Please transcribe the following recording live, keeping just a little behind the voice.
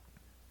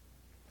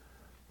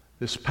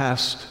This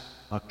past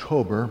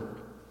October,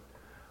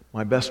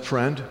 my best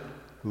friend,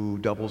 who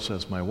doubles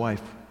as my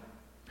wife,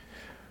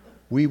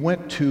 we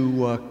went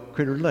to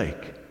Crater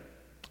Lake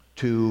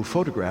to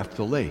photograph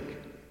the lake.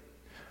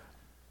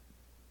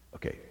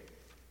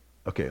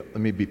 Okay, let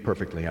me be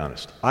perfectly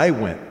honest. I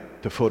went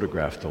to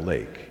photograph the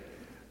lake.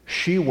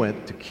 She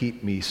went to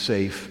keep me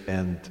safe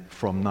and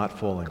from not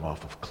falling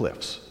off of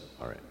cliffs.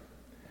 All right.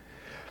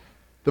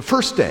 The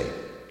first day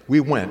we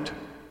went,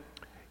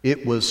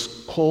 it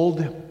was cold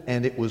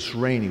and it was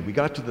rainy. We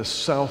got to the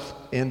south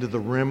end of the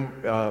rim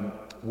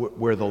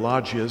where the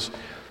lodge is,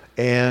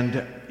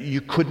 and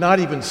you could not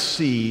even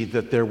see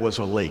that there was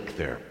a lake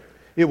there.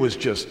 It was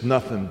just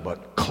nothing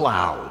but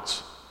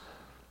clouds.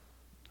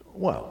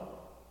 Well,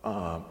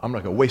 I'm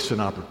not going to waste an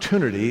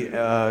opportunity.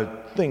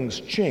 Things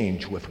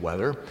change with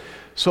weather.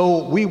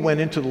 So we went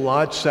into the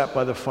lodge, sat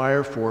by the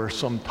fire for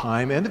some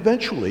time, and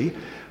eventually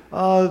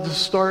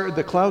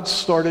the clouds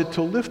started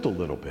to lift a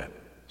little bit.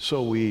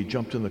 So we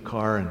jumped in the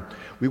car and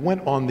we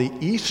went on the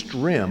east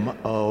rim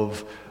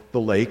of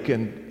the lake,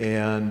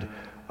 and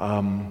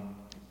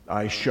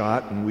I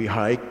shot and we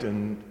hiked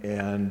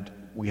and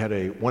we had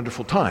a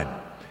wonderful time.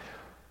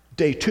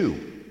 Day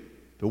 2,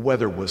 the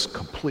weather was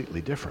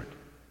completely different.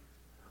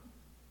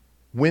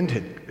 Wind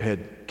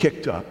had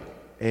kicked up,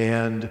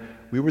 and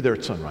we were there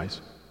at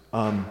sunrise,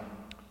 and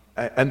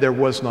there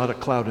was not a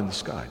cloud in the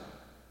sky.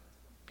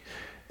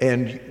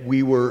 And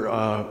we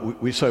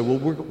decided, well,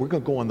 we're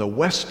going to go on the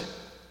west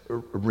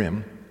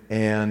rim,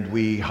 and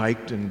we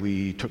hiked and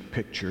we took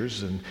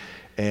pictures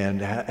and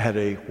had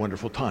a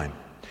wonderful time.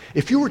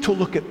 If you were to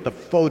look at the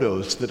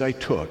photos that I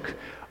took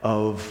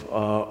of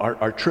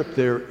our trip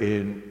there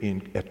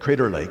at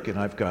Crater Lake, and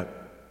I've got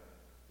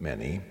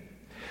many,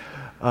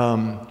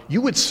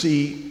 you would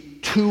see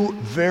two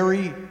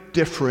very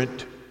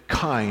different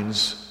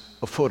kinds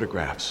of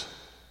photographs.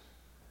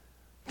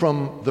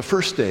 From the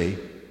first day,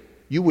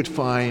 you would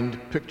find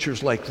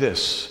pictures like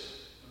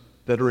this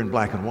that are in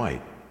black and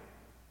white.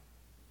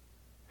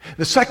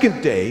 The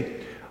second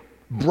day,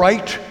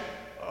 bright,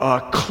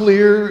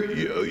 clear,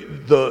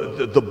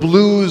 the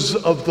blues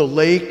of the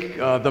lake,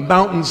 the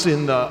mountains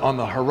on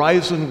the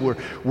horizon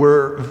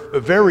were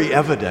very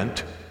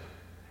evident.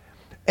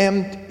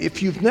 And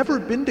if you've never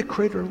been to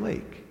Crater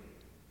Lake,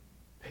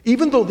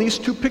 even though these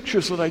two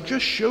pictures that I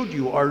just showed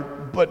you are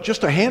but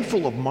just a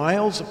handful of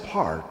miles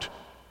apart,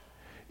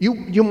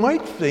 you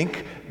might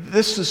think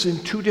this is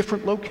in two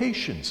different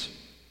locations.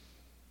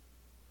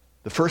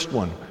 The first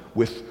one,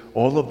 with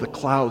all of the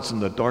clouds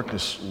and the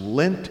darkness,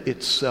 lent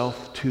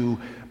itself to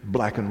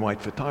black and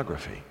white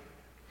photography.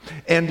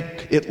 And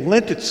it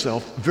lent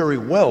itself very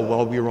well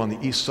while we were on the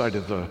east side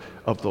of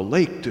the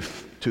lake to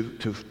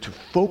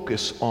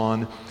focus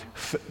on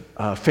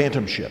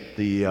Phantom Ship,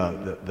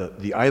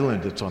 the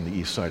island that's on the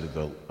east side of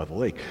the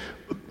lake.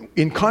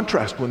 In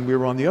contrast, when we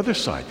were on the other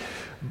side,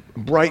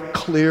 bright,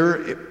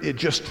 clear, it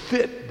just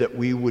fit that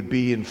we would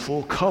be in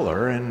full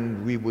color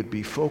and we would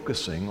be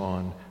focusing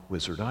on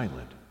Wizard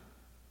Island.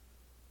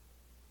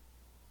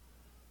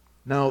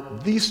 Now,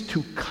 these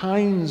two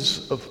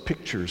kinds of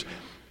pictures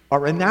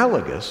are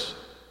analogous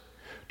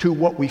to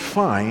what we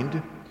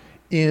find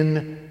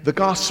in the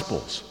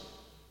Gospels.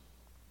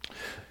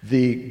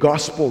 The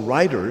Gospel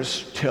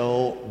writers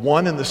tell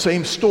one and the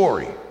same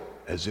story,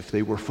 as if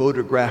they were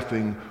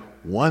photographing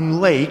one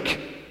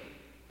lake,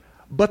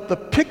 but the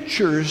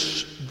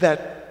pictures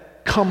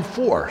that come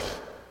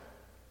forth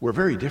were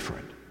very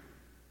different.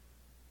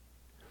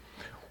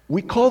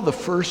 We call the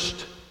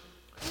first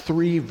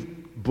 3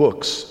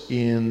 books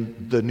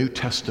in the New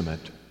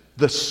Testament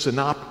the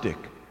Synoptic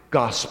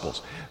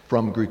Gospels,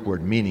 from Greek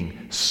word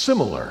meaning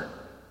similar.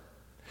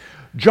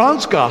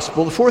 John's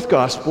Gospel, the 4th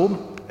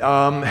Gospel,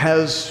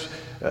 has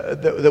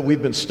that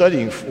we've been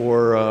studying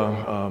for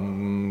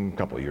a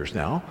couple of years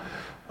now.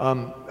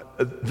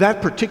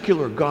 That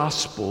particular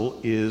gospel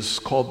is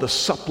called the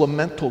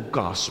supplemental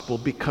gospel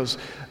because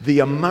the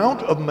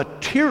amount of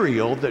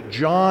material that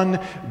John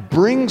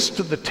brings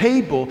to the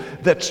table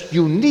that's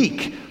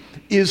unique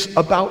is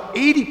about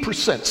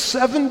 80%.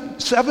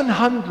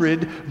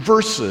 700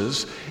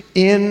 verses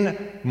in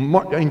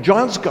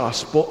John's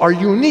gospel are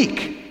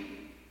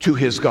unique to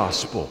his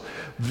gospel.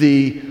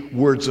 The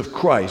words of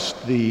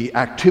Christ, the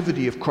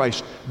activity of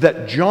Christ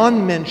that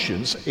John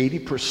mentions,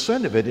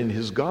 80% of it in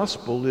his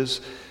gospel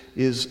is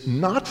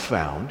not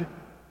found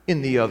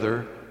in the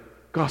other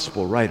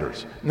gospel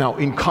writers. Now,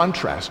 in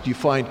contrast, you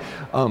find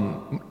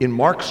in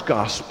Mark's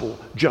gospel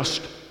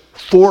just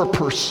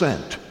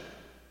 4%,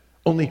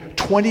 only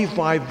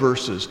 25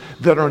 verses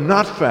that are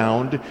not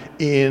found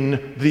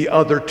in the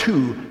other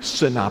 2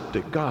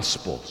 synoptic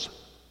gospels.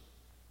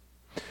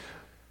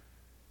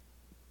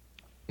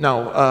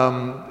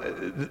 Now,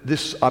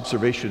 this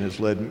observation has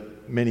led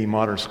many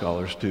modern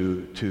scholars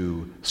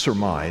to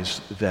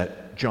surmise that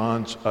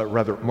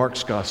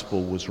Mark's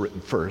gospel was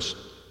written first.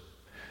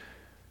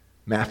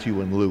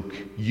 Matthew and Luke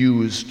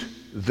used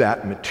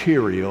that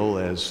material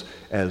as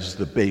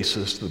the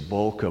basis, the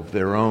bulk of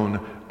their own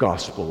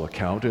gospel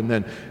account, and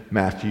then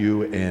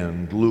Matthew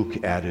and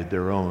Luke added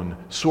their own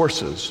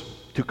sources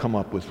to come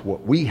up with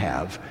what we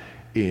have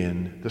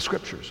in the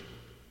Scriptures.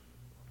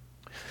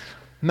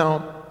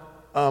 Now,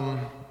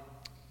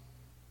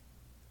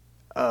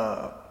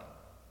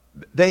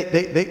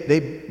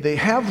 they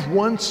have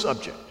one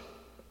subject.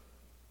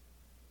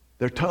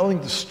 They're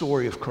telling the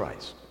story of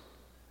Christ.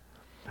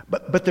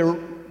 But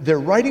they're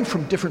writing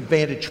from different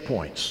vantage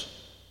points.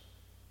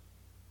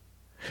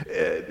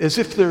 As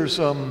if there's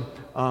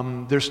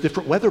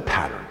different weather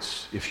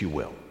patterns, if you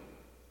will.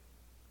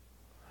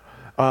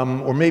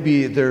 Or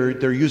maybe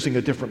they're using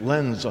a different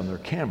lens on their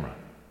camera.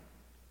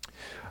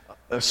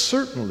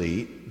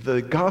 Certainly,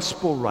 the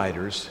gospel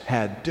writers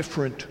had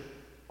different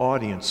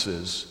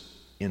audiences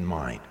in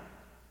mind.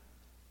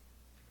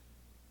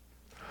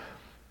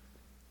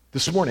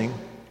 This morning,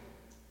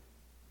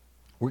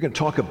 we're going to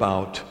talk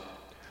about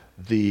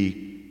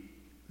the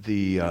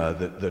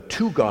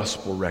two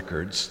gospel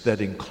records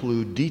that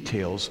include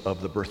details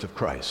of the birth of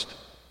Christ.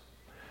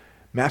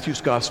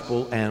 Matthew's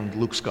gospel and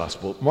Luke's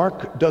gospel.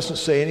 Mark doesn't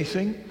say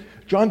anything.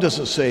 John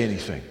doesn't say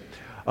anything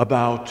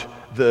about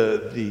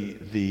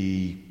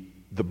the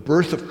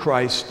birth of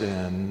Christ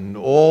and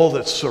all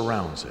that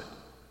surrounds it.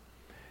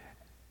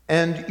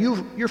 And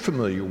you're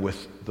familiar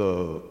with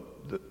the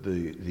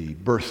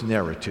birth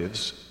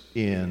narratives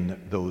in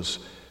those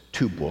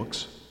two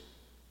books.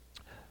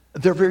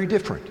 They're very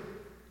different.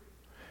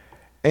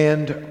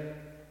 And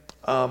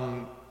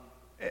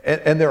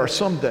there are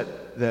some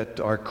that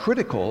are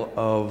critical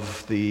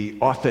of the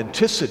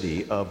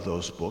authenticity of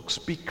those books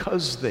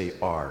because they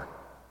are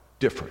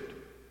different.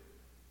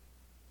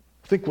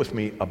 Think with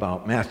me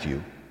about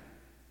Matthew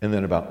and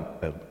then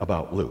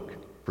about Luke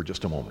for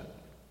just a moment.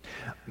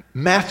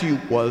 Matthew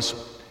was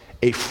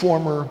a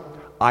former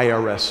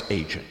IRS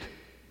agent,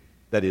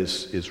 that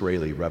is,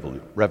 Israeli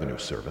Revenue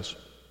Service.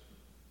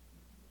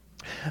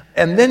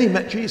 And then he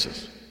met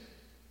Jesus.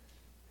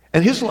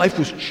 And his life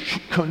was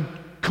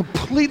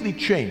completely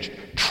changed,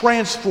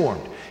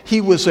 transformed.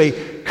 He was a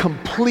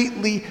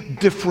completely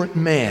different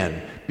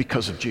man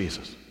because of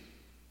Jesus.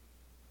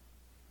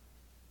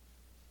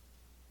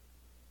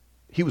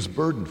 He was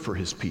burdened for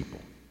his people.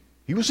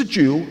 He was a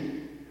Jew,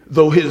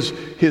 though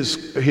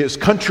his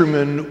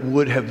countrymen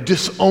would have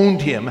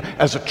disowned him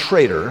as a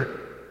traitor.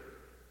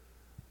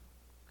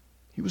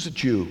 He was a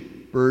Jew,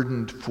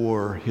 burdened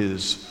for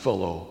his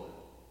fellow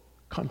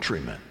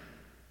countrymen.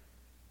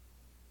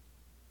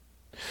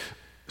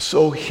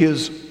 So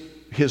his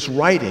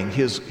writing,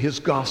 his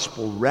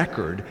gospel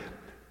record,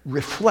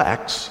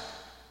 reflects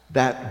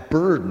that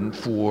burden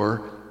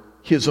for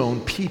his own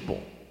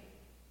people.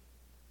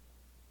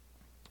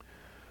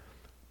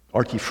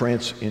 R.T.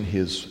 France, in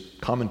his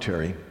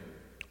commentary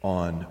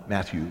on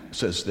Matthew,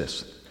 says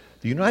this: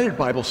 the United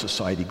Bible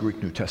Society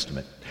Greek New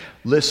Testament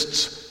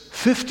lists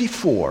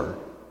 54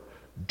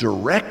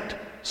 direct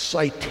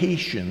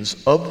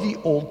citations of the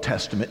Old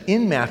Testament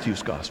in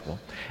Matthew's Gospel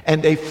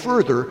and a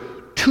further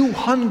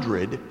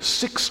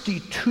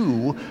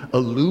 262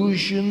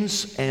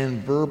 allusions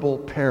and verbal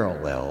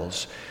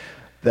parallels.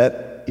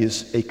 That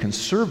is a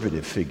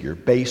conservative figure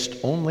based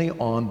only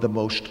on the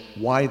most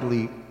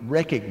widely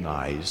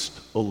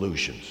recognized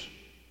allusions.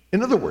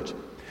 In other words,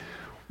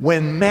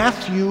 when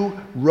Matthew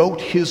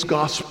wrote his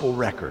gospel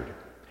record,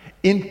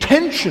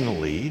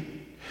 intentionally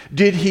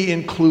did he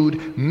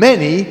include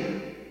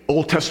many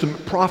Old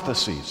Testament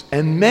prophecies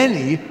and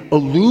many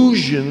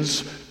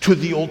allusions to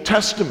the Old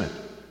Testament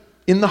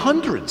in the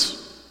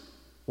hundreds.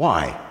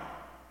 Why?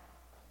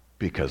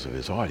 Because of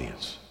his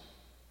audience.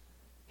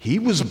 He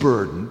was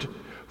burdened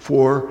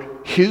for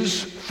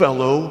his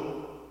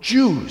fellow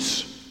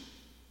Jews.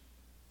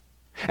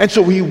 And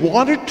so he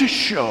wanted to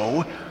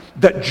show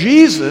that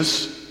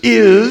Jesus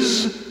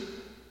is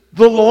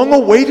the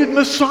long-awaited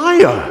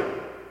Messiah.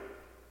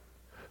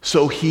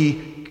 So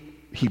he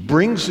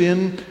brings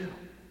in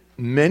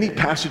many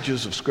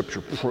passages of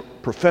Scripture,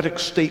 prophetic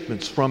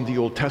statements from the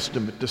Old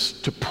Testament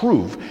to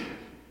prove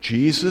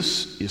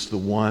Jesus is the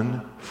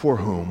one for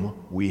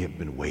whom we have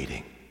been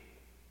waiting.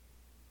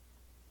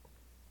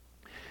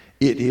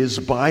 It is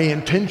by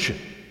intention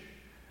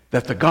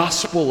that the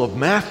Gospel of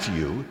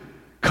Matthew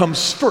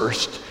comes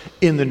first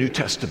in the New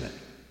Testament,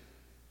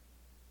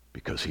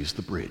 because he's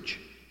the bridge,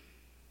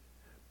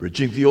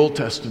 bridging the Old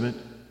Testament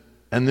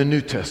and the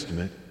New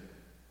Testament.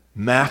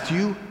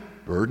 Matthew,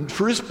 burdened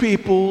for his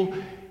people,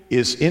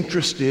 is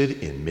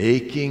interested in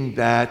making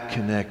that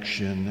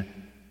connection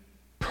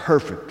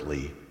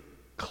perfectly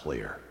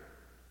clear.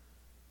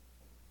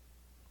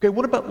 Okay,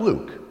 what about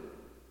Luke?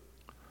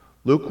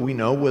 Luke, we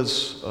know,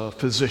 was a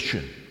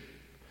physician,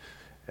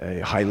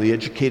 a highly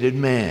educated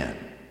man,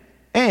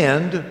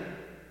 and,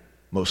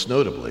 most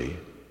notably,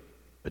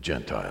 a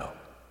Gentile.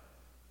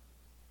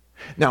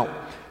 Now,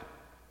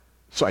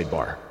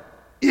 sidebar,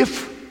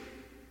 if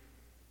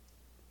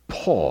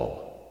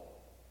Paul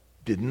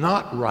did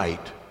not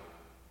write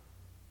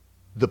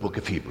the book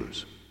of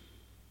Hebrews,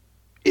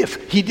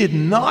 if he did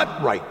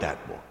not write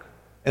that book,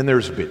 and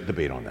there's a bit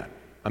debate on that,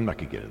 I'm not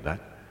going to get into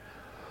that,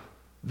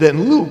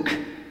 then Luke,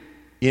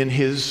 in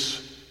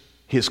his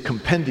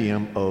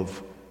compendium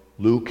of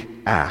Luke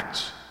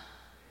Acts,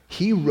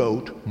 he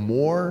wrote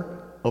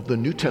more of the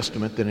New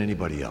Testament than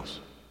anybody else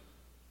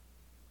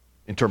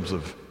in terms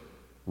of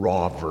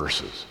raw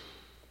verses.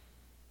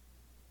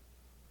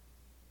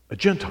 A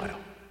Gentile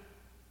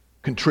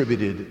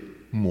contributed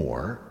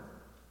more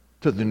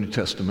to the New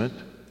Testament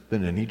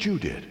than any Jew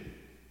did.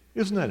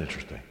 Isn't that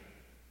interesting?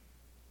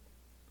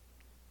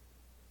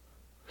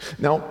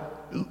 Now,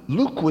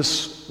 Luke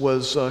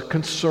was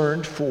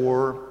concerned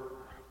for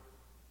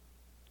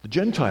the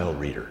Gentile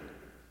reader.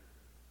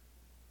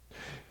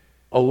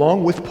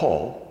 Along with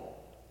Paul,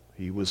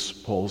 he was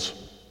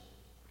Paul's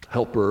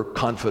helper,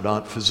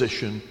 confidant,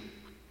 physician.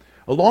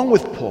 Along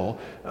with Paul,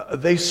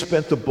 they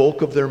spent the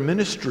bulk of their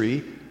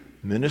ministry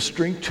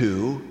ministering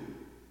to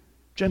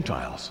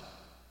Gentiles.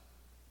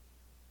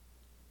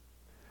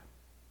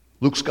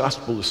 Luke's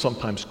gospel is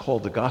sometimes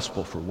called the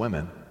gospel for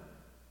women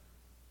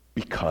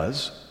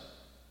because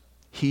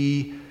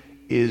he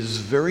is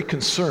very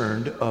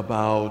concerned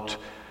about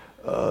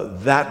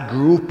that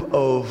group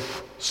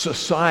of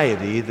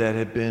society that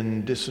had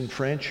been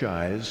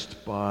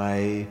disenfranchised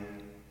by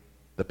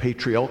the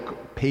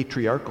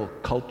patriarchal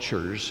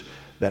cultures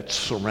that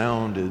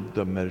surrounded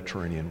the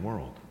Mediterranean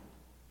world.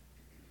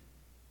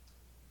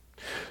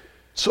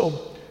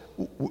 So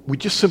we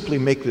just simply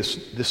make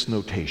this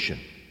notation.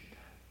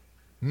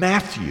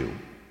 Matthew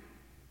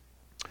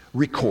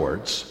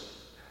records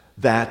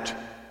that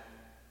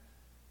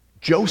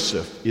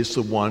Joseph is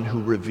the one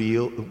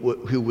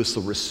who was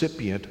the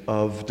recipient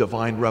of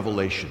divine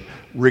revelation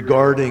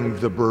regarding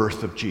the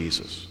birth of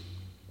Jesus.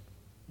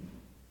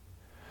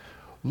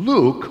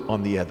 Luke,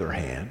 on the other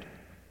hand,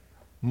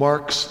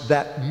 marks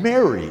that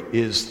Mary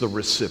is the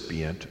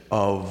recipient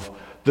of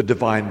the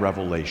divine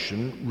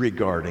revelation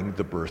regarding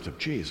the birth of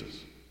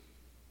Jesus.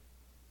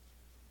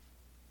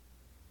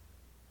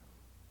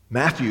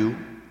 Matthew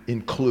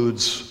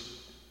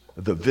includes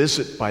the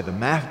visit by the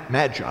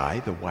Magi,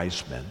 the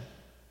wise men.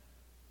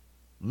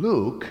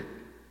 Luke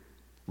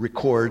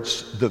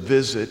records the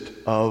visit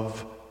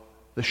of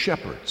the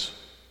shepherds.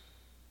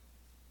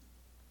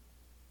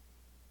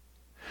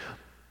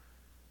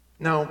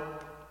 Now,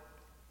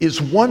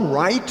 is one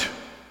right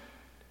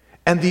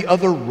and the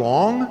other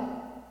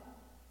wrong?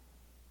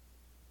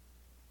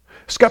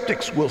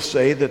 Skeptics will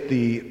say that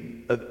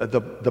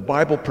the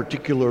Bible,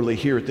 particularly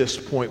here at this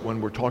point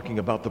when we're talking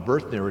about the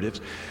birth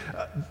narratives,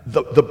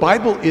 the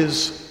Bible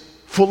is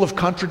full of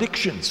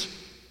contradictions.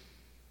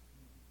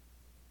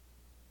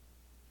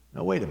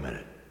 Now, wait a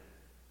minute.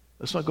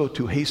 Let's not go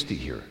too hasty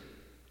here.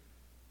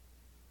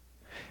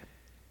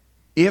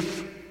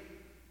 If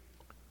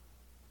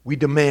we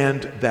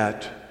demand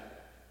that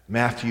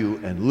Matthew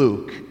and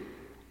Luke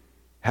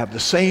have the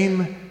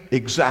same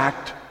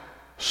exact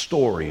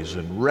stories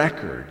and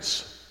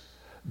records,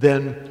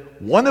 then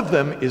one of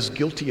them is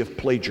guilty of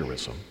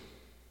plagiarism,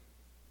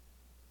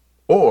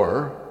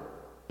 or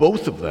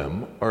both of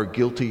them are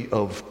guilty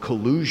of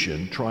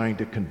collusion, trying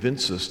to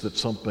convince us that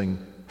something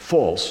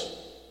false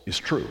is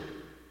true.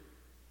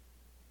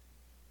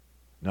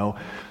 Now,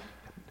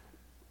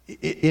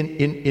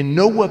 in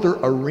no other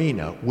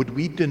arena would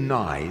we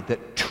deny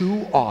that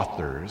two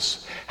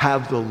authors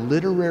have the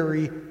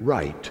literary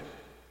right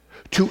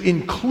to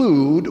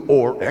include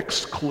or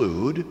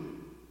exclude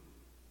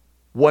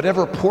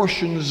whatever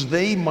portions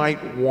they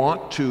might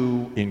want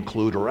to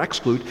include or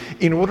exclude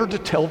in order to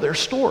tell their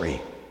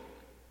story.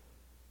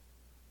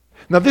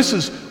 Now, this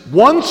is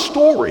one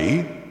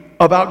story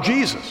about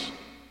Jesus.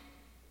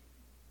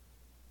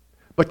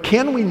 But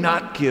can we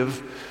not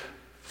give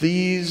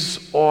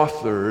these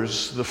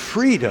authors the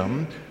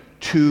freedom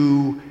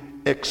to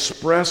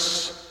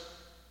express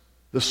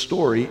the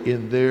story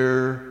in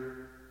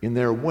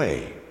their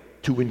way,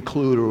 to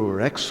include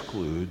or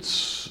exclude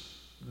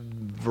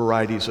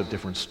varieties of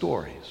different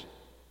stories?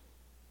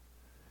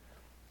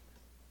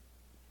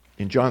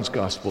 In John's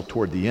Gospel,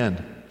 toward the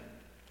end,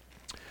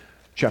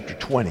 chapter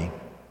 20,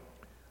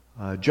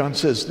 John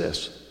says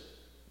this: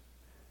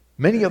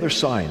 "Many other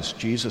signs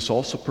Jesus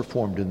also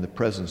performed in the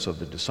presence of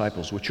the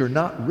disciples, which are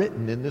not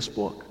written in this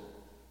book.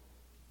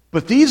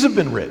 But these have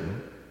been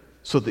written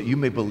so that you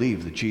may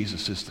believe that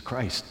Jesus is the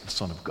Christ, the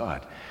Son of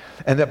God,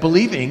 and that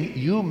believing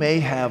you may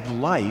have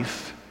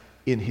life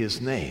in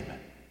his name."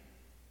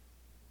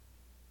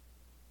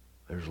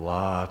 There's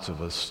lots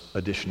of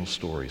additional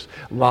stories,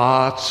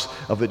 lots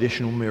of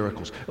additional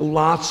miracles,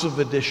 lots of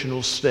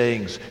additional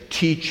sayings,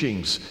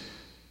 teachings,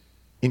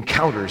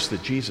 encounters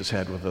that Jesus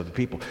had with other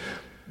people.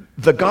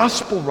 The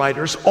gospel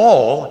writers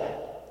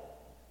all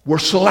were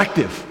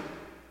selective.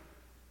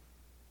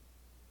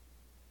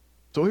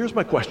 So here's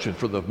my question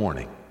for the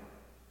morning.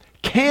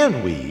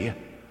 Can we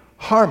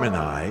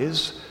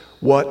harmonize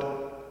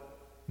what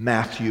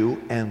Matthew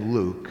and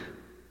Luke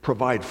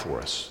provide for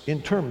us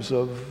in terms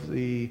of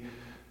the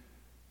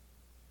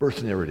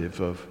birth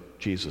narrative of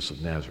Jesus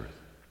of Nazareth?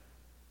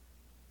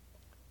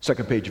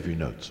 Second page of your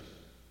notes.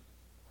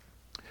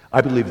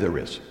 I believe there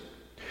is.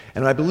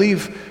 And I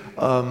believe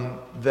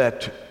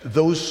that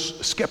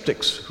those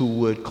skeptics who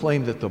would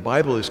claim that the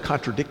Bible is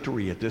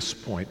contradictory at this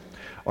point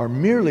are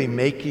merely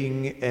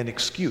making an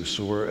excuse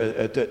or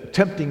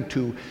attempting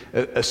to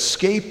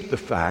escape the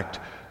fact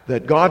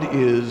that God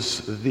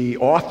is the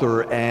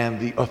author and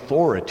the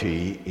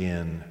authority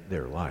in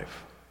their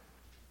life.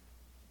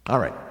 All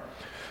right.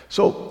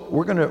 So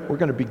we're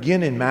going to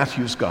begin in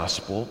Matthew's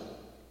Gospel,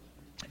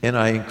 and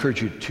I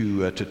encourage you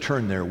to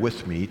turn there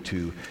with me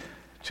to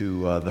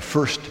the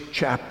first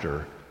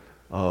chapter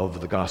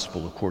of the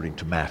Gospel according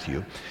to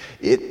Matthew.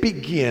 It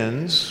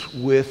begins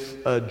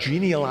with a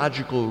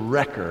genealogical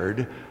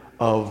record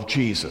of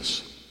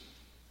Jesus.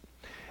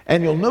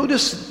 And you'll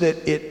notice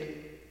that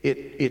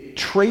it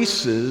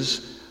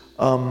traces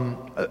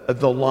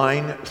the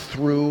line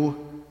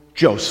through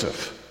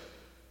Joseph.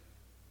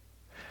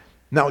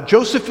 Now,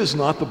 Joseph is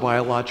not the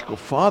biological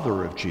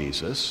father of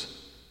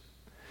Jesus.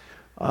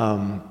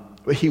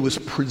 He was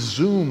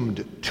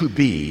presumed to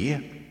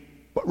be,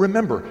 but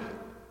remember,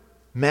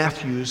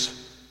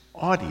 Matthew's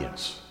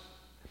audience.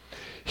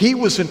 He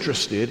was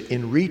interested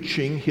in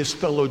reaching his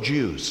fellow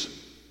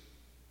Jews.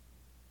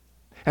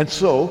 And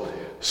so,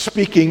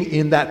 speaking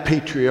in that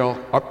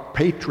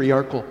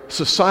patriarchal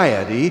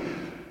society,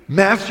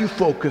 Matthew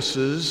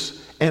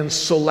focuses and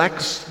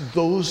selects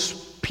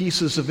those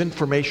pieces of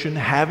information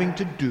having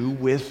to do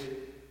with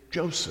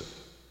Joseph.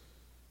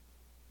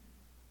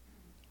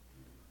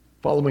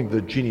 Following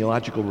the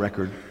genealogical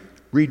record,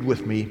 read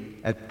with me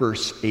at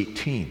verse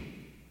 18.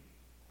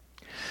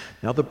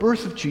 Now, the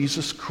birth of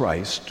Jesus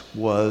Christ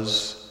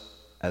was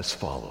as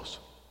follows.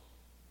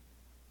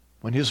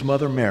 When his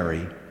mother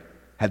Mary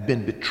had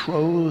been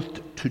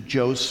betrothed to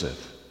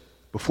Joseph,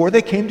 before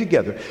they came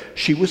together,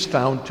 she was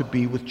found to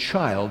be with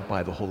child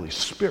by the Holy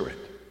Spirit.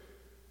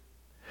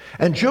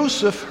 And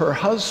Joseph, her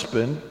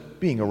husband,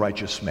 being a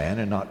righteous man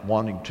and not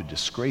wanting to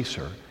disgrace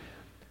her,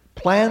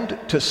 planned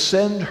to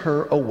send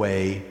her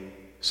away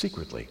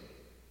secretly.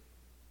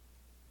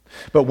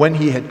 But when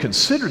he had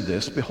considered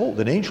this, behold,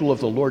 an angel of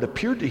the Lord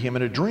appeared to him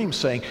in a dream,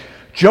 saying,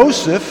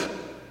 Joseph,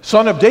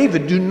 son of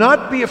David, do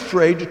not be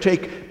afraid to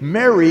take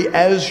Mary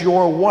as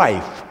your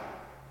wife,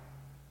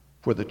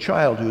 for the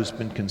child who has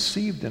been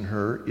conceived in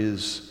her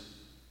is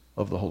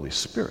of the Holy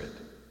Spirit.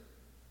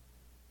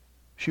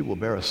 She will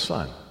bear a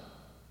son,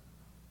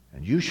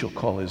 and you shall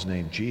call his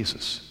name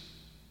Jesus,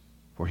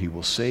 for he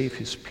will save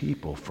his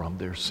people from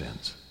their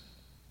sins.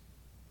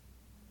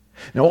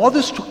 Now all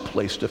this took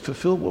place to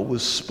fulfill what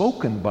was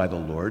spoken by the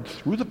Lord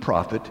through the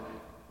prophet,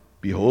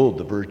 Behold,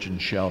 the virgin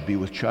shall be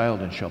with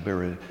child and shall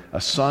bear a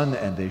son,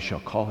 and they shall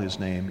call his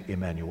name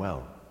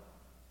Emmanuel,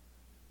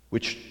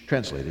 which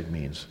translated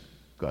means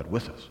God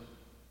with us.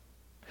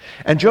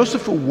 And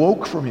Joseph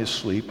awoke from his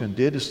sleep and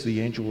did as the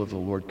angel of the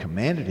Lord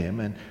commanded him,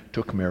 and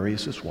took Mary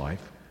as his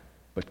wife,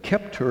 but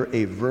kept her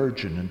a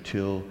virgin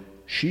until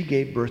she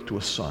gave birth to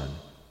a son,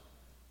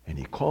 and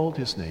he called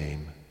his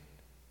name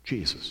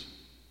Jesus.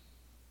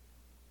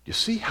 You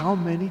see how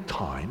many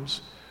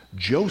times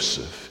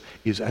Joseph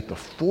is at the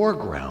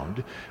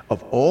foreground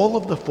of all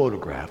of the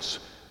photographs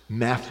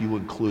Matthew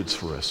includes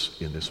for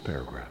us in this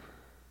paragraph.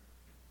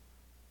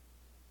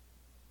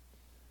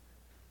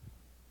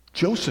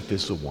 Joseph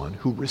is the one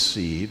who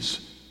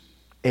receives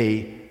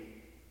a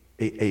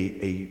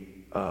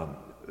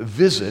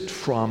visit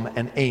from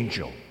an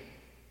angel.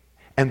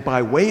 And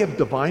by way of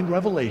divine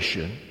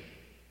revelation,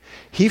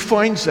 he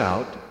finds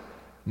out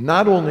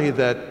not only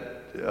that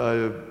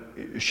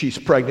she's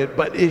pregnant,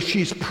 but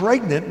she's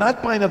pregnant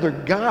not by another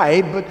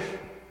guy, but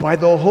by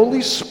the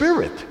Holy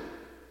Spirit.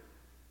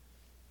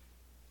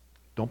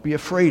 Don't be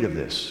afraid of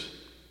this,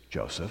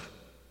 Joseph.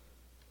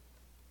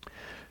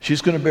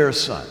 She's going to bear a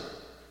son,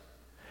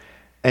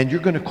 and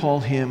you're going to call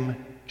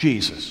him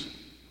Jesus.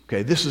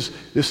 Okay, this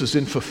is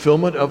in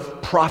fulfillment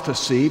of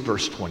prophecy,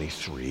 verse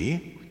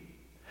 23.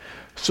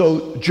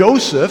 So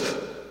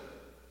Joseph,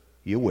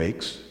 he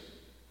awakes.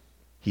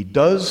 He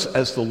does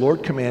as the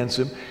Lord commands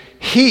him.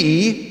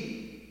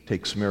 He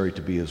takes Mary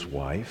to be his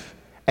wife,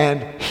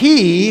 and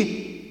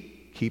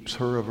he keeps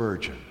her a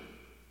virgin.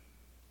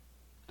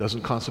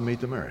 Doesn't consummate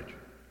the marriage.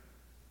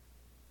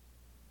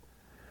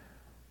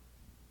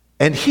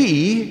 And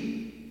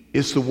he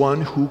is the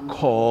one who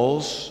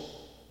calls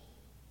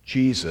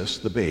Jesus,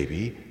 the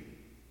baby,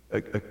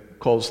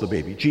 calls the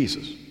baby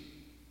Jesus.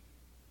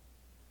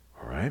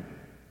 All right?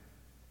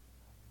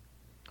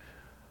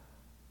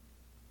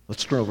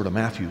 Let's turn over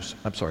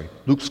to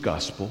Luke's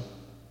Gospel.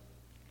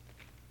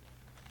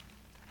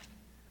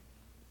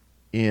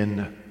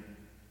 In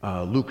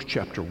Luke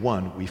chapter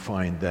 1, we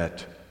find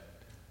that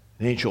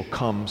an angel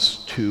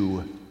comes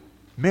to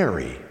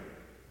Mary.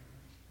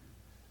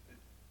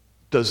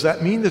 Does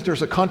that mean that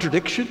there's a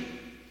contradiction?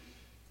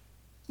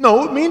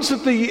 No, it means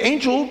that the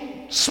angel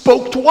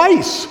spoke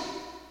twice.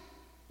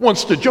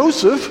 Once to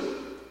Joseph,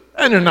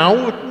 and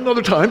now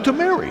another time to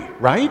Mary,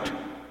 right?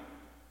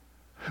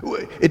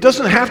 It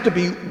doesn't have to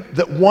be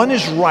that one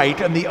is right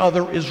and the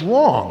other is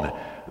wrong.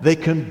 They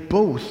can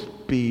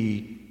both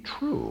be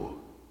true.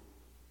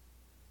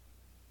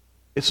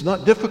 It's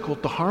not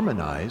difficult to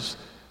harmonize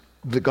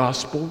the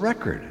gospel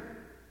record.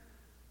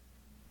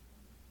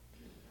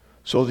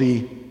 So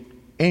the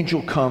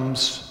angel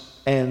comes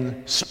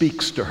and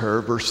speaks to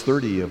her. Verse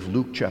 30 of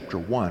Luke chapter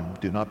 1,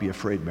 "Do not be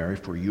afraid, Mary,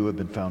 for you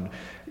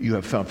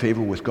have found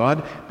favor with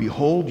God.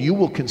 Behold, you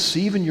will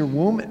conceive in your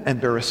womb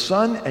and bear a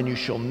son, and you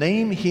shall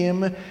name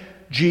him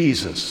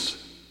Jesus."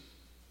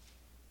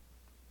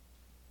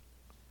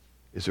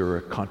 Is there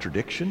a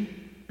contradiction?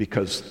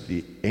 Because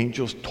the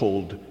angels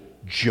told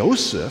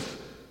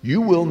Joseph,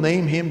 "You will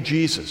name him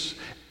Jesus."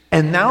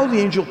 And now the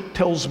angel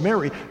tells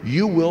Mary,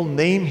 "You will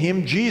name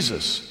him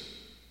Jesus."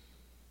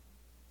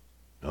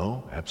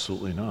 No,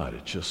 absolutely not.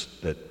 It's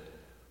just that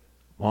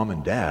mom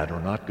and dad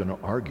are not going to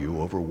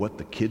argue over what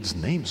the kid's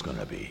name's going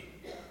to be.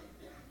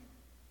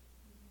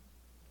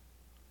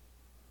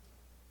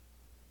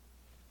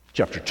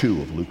 Chapter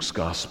 2 of Luke's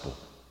Gospel.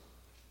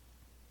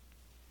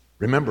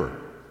 Remember,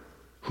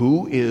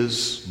 who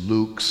is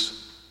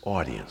Luke's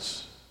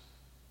audience?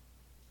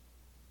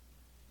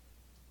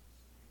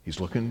 He's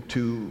looking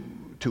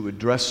to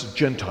address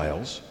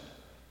Gentiles.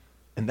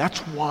 And that's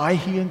why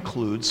he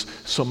includes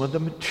some of the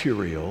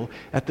material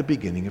at the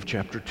beginning of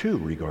chapter 2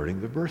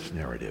 regarding the birth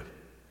narrative.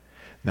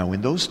 Now,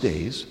 in those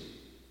days,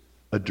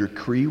 a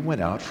decree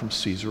went out from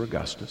Caesar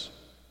Augustus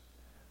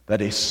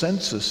that a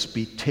census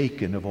be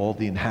taken of all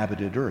the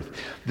inhabited earth.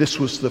 This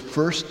was the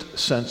first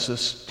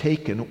census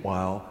taken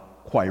while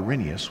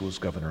Quirinius was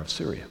governor of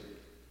Syria.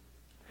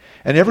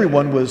 And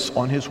everyone was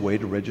on his way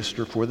to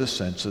register for the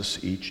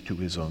census, each to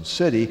his own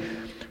city.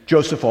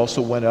 Joseph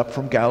also went up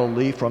from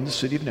Galilee, from the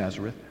city of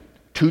Nazareth,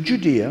 to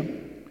Judea,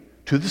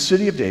 to the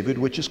city of David,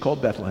 which is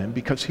called Bethlehem,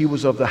 because he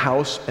was of the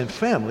house and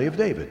family of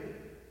David,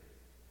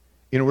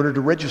 in order to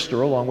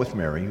register along with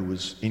Mary, who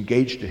was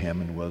engaged to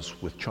him and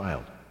was with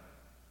child.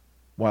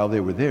 While they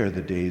were there,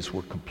 the days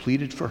were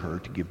completed for her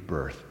to give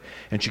birth.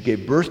 And she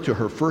gave birth to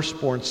her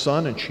firstborn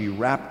son, and she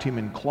wrapped him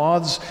in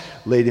cloths,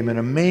 laid him in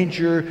a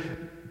manger,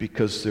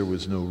 because there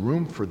was no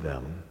room for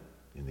them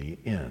in the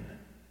inn.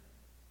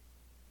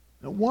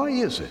 Now, why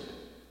is it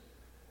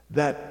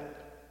that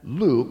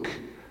Luke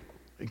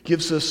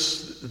gives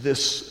us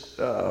this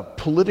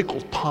political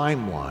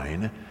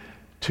timeline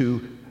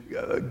to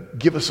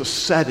give us a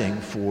setting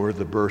for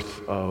the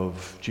birth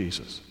of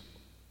Jesus?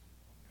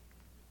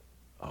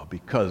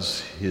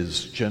 Because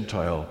his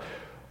Gentile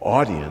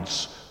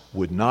audience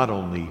would not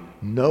only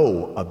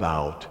know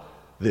about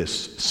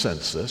this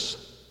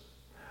census,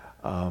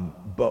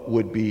 but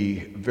would be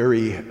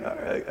very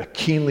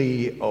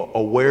keenly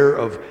aware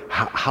of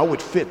how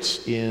it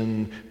fits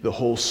in the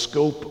whole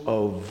scope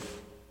of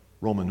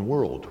Roman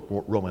world,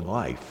 Roman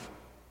life.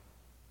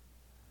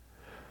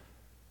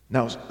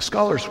 Now,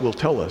 scholars will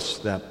tell us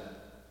that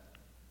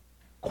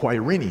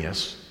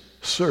Quirinius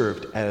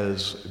served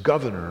as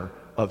governor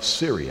of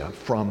Syria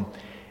from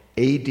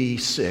AD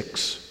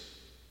 6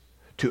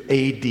 to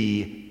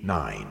AD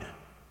 9.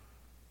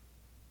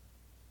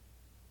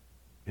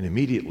 And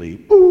immediately,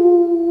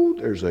 boo,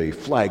 there's a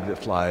flag that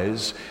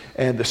flies,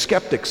 and the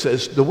skeptic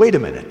says, wait a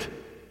minute.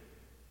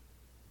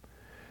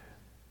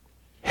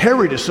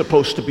 Herod is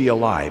supposed to be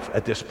alive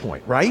at this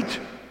point, right?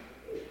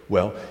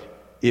 Well,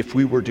 if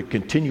we were to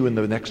continue in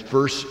the next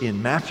verse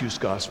in Matthew's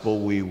gospel,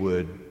 we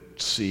would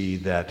see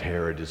that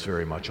Herod is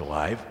very much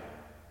alive.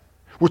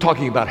 We're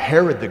talking about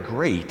Herod the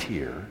Great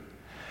here.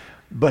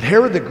 But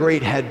Herod the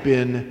Great had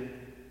been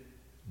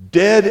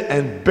dead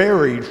and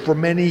buried for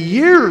many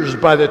years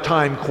by the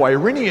time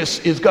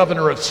Quirinius is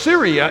governor of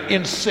Syria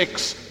in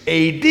 6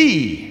 AD.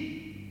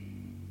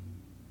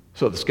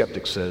 So the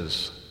skeptic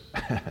says,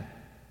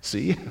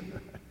 see,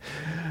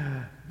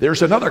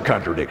 there's another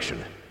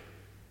contradiction.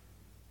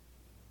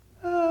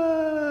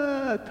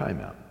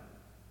 Time out.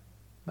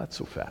 Not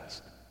so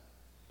fast.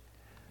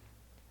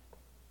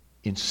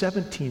 In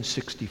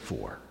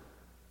 1764,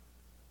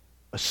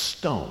 a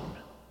stone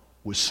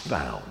was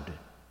found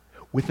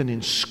with an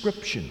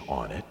inscription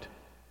on it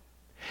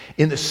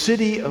in the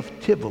city of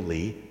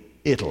Tivoli,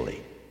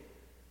 Italy.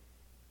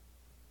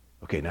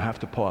 Okay, now I have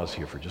to pause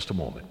here for just a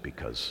moment,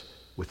 because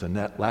with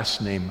the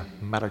last name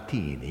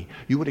Martini,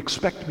 you would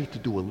expect me to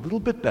do a little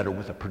bit better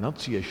with the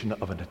pronunciation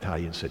of an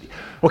Italian city.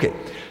 Okay,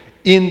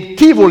 in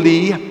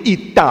Tivoli,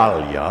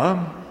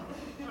 Italia,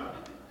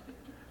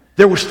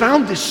 there was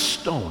found this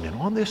stone, and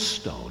on this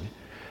stone,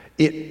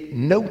 it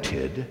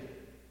noted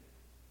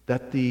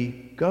that the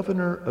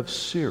governor of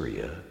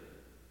Syria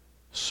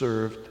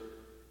served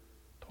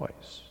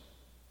twice.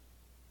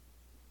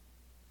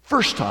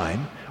 First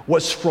time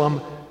was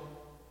from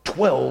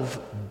 12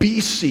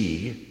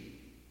 BC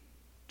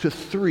to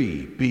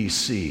 3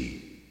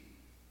 BC,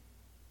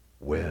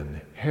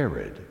 when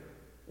Herod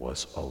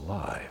was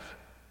alive.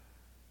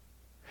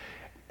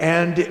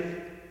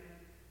 And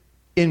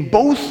in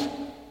both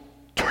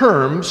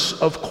terms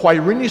of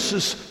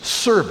Quirinius'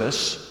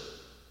 service,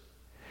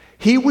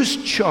 he was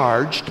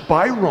charged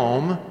by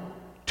Rome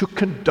to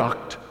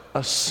conduct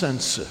a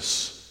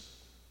census.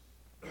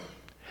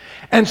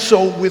 And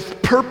so,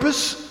 with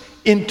purpose,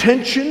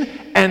 intention,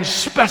 and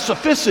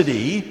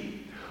specificity,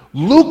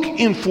 Luke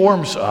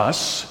informs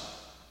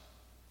us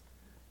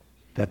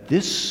that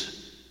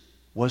this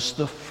was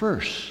the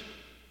first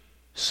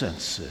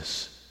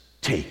census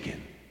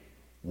taken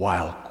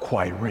while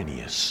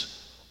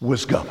Quirinius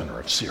was governor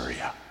of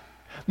Syria.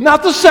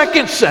 Not the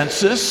second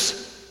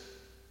census,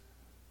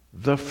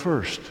 the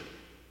first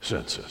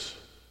census.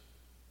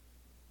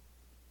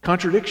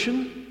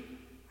 Contradiction?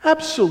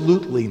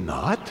 Absolutely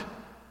not.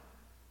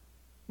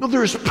 No,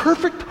 there is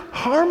perfect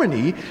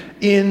harmony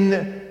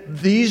in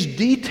these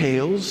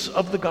details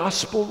of the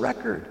gospel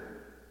record.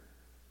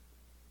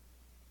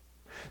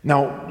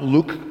 Now,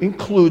 Luke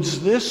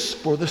includes this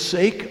for the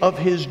sake of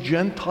his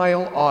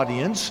Gentile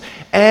audience,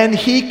 and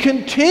he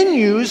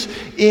continues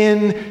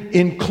in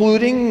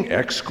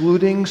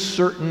excluding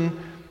certain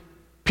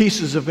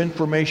pieces of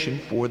information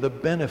for the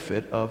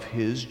benefit of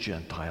his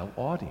Gentile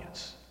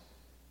audience.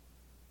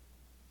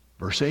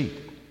 Verse 8.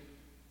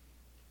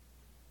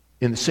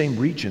 In the same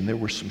region, there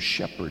were some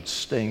shepherds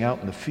staying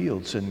out in the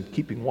fields and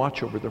keeping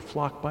watch over their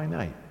flock by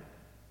night.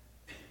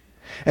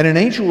 And an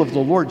angel of the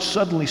Lord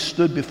suddenly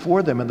stood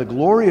before them, and the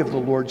glory of the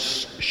Lord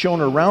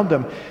shone around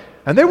them,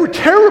 and they were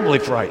terribly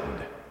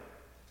frightened.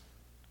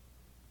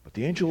 But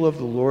the angel of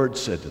the Lord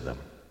said to them,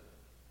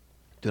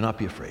 "Do not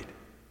be afraid.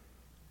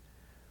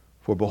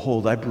 For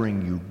behold, I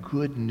bring you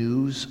good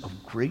news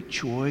of great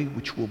joy,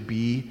 which will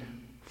be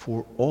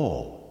for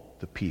all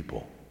the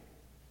people.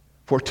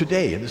 For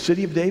today, in the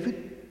city of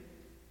David,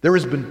 there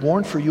has been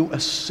born for you a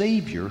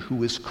Savior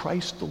who is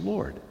Christ the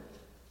Lord.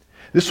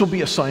 This will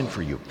be a sign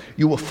for you.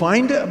 You will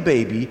find a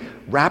baby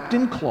wrapped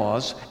in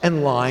cloths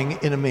and lying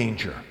in a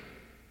manger."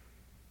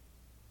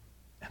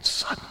 And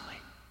suddenly,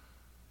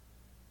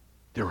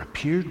 there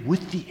appeared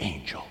with the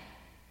angel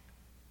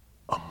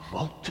a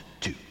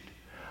multitude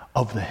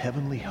of the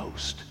heavenly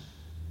host,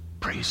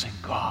 praising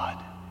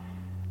God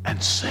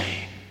and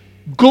saying,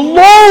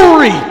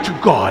 "Glory to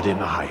God in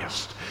the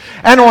highest,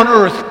 and on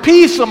earth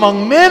peace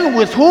among men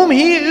with whom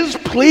he is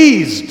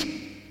pleased."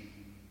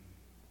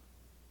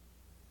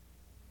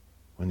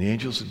 When the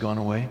angels had gone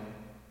away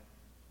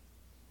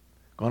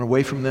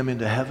from them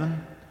into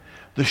heaven,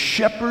 the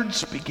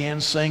shepherds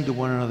began saying to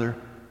one another,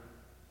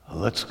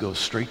 "Let's go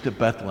straight to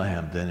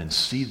Bethlehem then and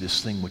see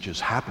this thing which has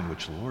happened,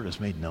 which the Lord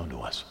has made known to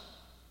us."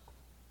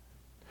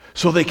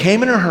 So they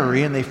came in a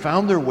hurry, and they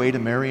found their way to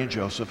Mary and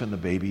Joseph and the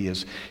baby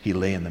as he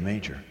lay in the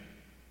manger.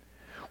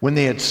 When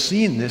they had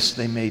seen this,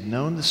 they made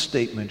known the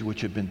statement which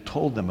had been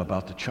told them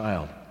about the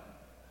child.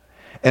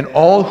 And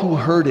all who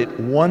heard it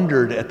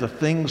wondered at the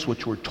things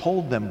which were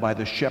told them by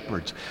the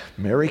shepherds.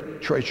 Mary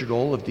treasured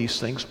all of these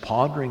things,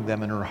 pondering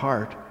them in her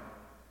heart.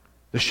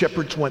 The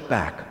shepherds went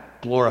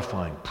back,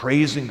 glorifying,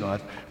 praising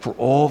God for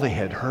all they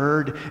had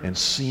heard and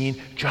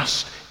seen,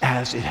 just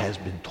as it has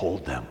been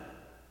told them.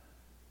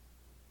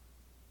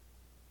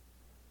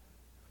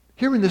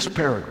 Here in this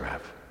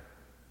paragraph,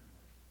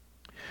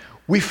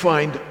 we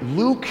find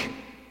Luke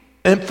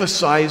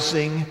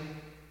emphasizing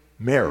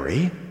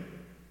Mary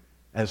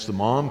as the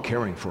mom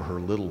caring for her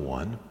little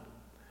one.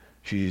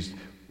 She's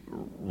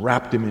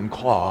wrapped him in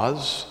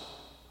cloths,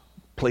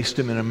 placed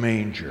him in a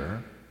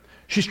manger.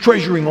 She's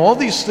treasuring all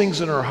these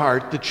things in her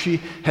heart that she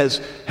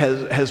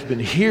has been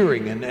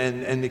hearing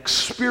and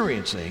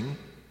experiencing.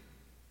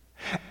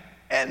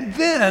 And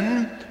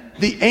then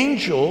the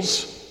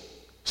angels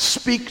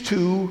speak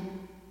to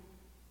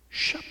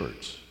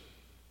shepherds.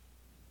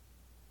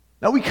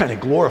 Now, we kind of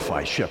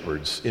glorify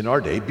shepherds in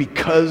our day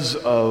because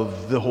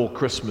of the whole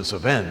Christmas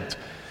event.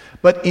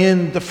 But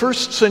in the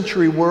first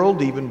century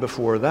world, even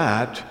before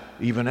that,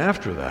 even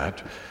after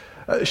that,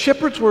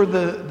 shepherds were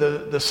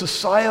the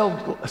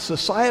societal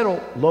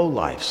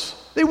lowlifes.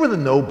 They were the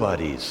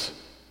nobodies.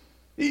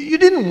 You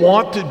didn't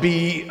want to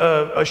be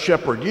a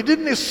shepherd. You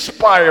didn't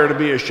aspire to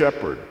be a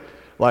shepherd.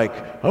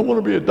 Like, I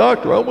want to be a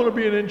doctor, I want to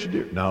be an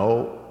engineer.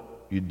 No,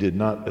 you did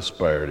not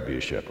aspire to be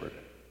a shepherd.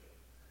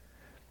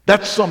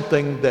 That's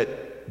something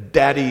that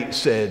Daddy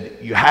said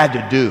you had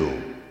to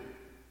do,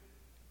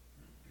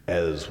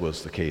 as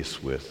was the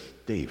case with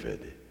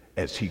David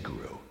as he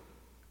grew.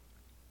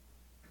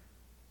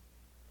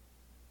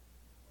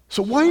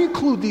 So why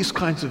include these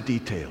kinds of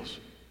details?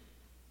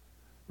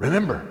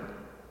 Remember,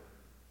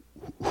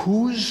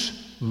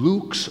 who's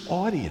Luke's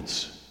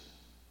audience?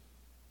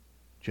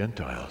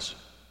 Gentiles.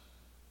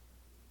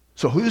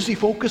 So who does he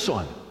focus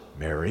on?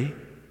 Mary,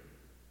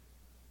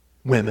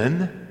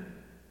 women.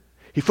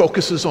 He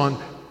focuses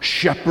on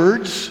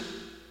shepherds.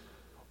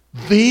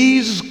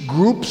 These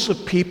groups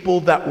of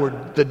people that were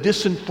the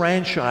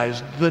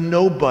disenfranchised, the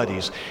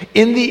nobodies.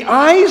 In the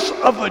eyes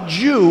of a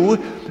Jew,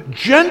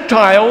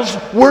 Gentiles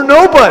were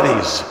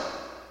nobodies.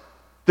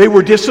 They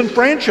were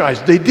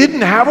disenfranchised. They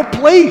didn't have a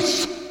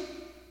place.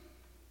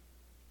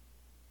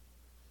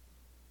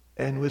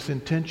 And with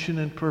intention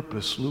and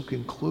purpose, Luke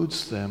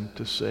includes them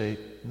to say,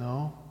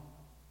 no,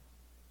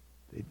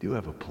 they do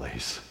have a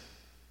place.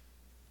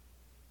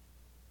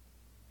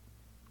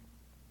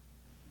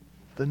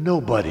 The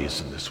nobodies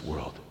in this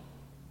world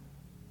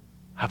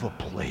have a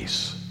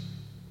place.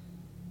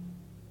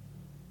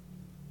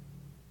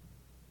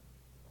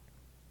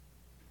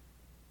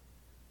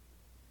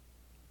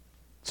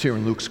 It's here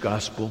in Luke's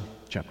Gospel,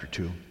 chapter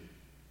 2.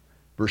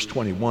 Verse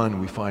 21,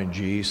 we find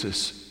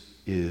Jesus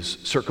is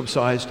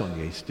circumcised on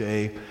the 8th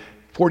day.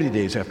 40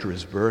 days after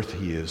his birth,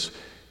 he is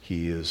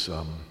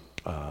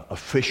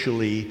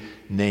officially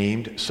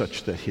named,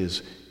 such that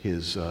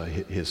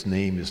his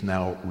name is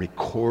now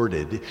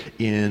recorded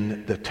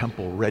in the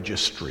temple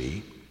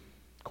registry,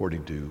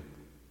 according to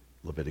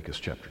Leviticus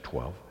chapter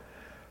 12.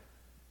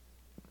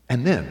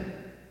 And then,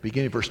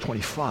 beginning of verse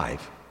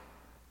 25,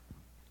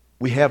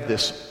 we have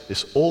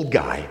this old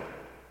guy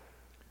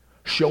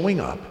showing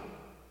up,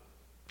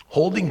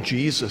 holding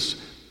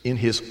Jesus in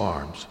his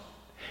arms,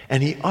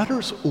 and he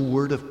utters a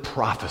word of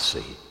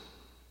prophecy.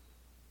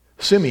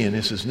 Simeon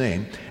is his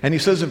name, and he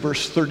says in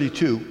verse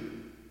 32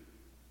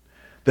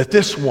 that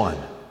this one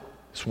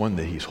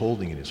that he's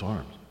holding in his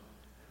arms,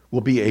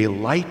 will be a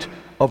light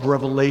of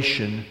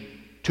revelation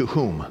to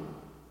whom?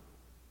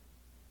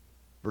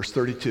 Verse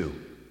 32.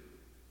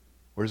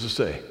 What does it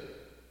say?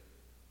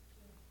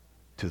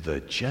 To the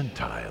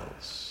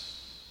Gentiles.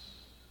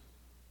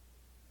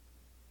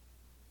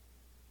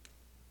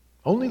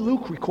 Only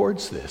Luke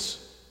records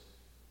this.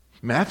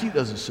 Matthew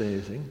doesn't say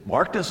anything.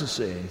 Mark doesn't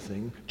say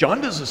anything.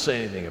 John doesn't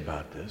say anything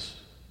about this.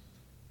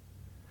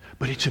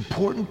 But it's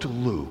important to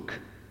Luke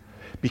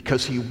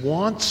because he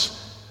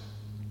wants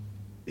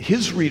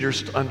his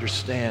readers to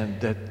understand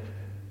that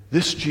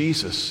this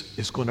Jesus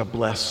is going to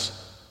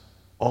bless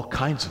all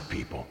kinds of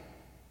people.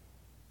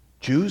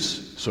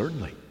 Jews,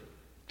 certainly.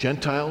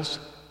 Gentiles,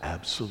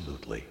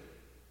 absolutely.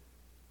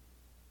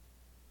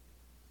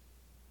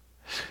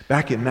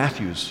 Back in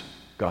Matthew's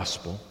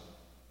gospel,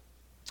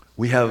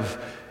 we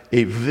have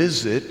a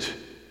visit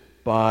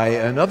by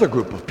another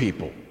group of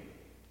people.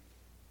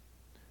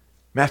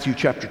 Matthew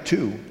chapter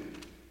 2,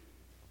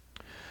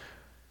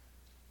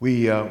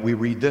 we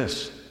read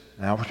this.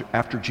 Now,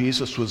 after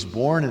Jesus was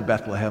born in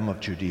Bethlehem of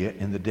Judea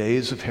in the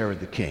days of Herod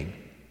the king,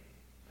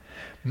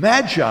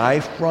 Magi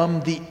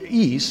from the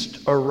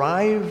east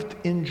arrived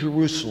in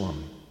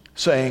Jerusalem,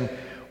 saying,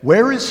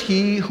 "Where is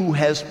he who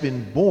has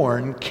been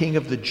born King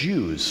of the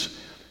Jews?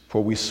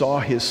 For we saw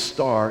his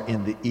star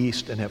in the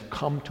east and have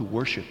come to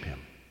worship him."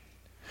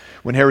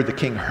 When Herod the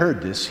king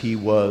heard this, he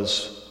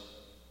was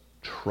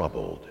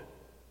troubled,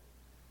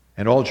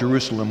 and all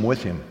Jerusalem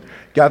with him.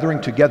 Gathering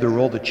together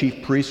all the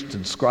chief priests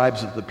and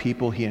scribes of the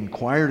people, he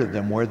inquired of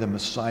them where the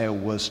Messiah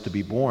was to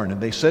be born.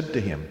 And they said to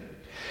him,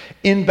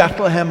 "In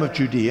Bethlehem of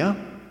Judea,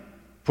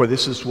 for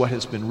this is what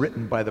has been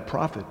written by the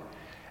prophet.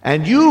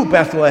 And you,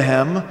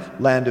 Bethlehem,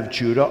 land of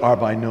Judah, are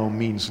by no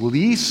means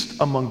least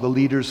among the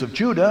leaders of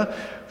Judah,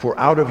 for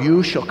out of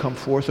you shall come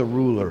forth a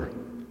ruler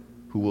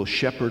who will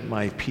shepherd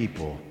my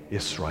people,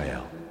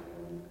 Israel."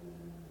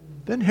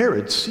 Then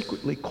Herod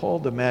secretly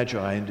called the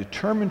Magi and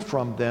determined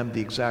from them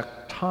the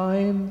exact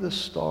time the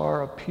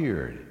star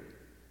appeared.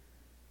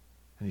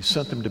 And he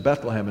sent them to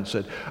Bethlehem and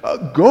said,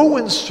 "Go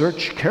and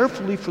search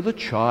carefully for the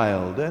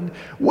child, and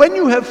when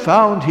you have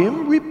found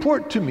him,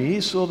 report to me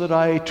so that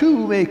I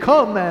too may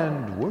come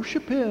and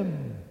worship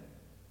him."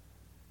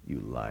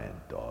 You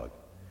lying dog.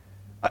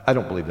 I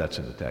don't believe that's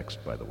in the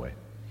text, by the way.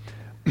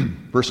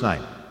 Verse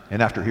 9,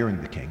 "And after hearing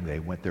the king, they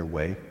went their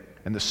way,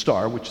 and the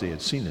star which they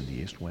had seen in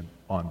the east went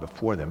on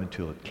before them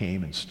until it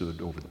came and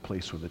stood over the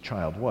place where the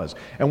child was.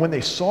 And when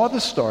they saw the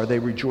star, they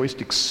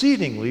rejoiced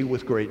exceedingly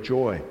with great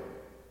joy.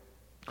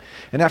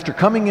 And after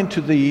coming into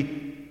the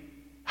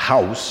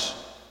house,"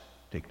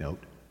 take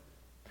note,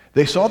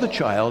 "they saw the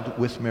child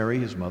with Mary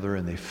his mother,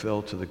 and they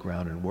fell to the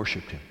ground and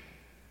worshipped him.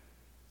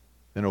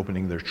 Then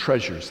opening their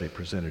treasures, they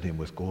presented him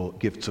with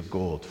gifts of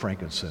gold,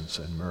 frankincense,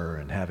 and myrrh.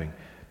 And having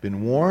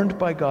been warned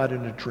by God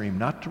in a dream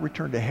not to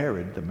return to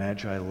Herod, the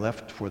Magi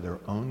left for their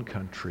own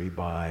country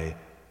by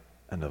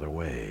another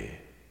way."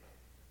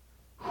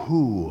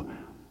 Who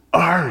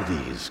are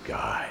these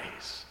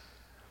guys?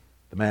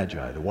 The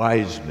Magi, the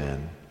wise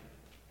men,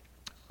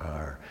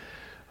 are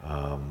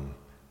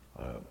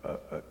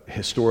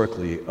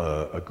historically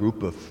a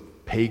group of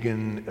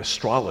pagan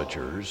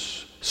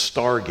astrologers,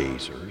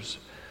 stargazers,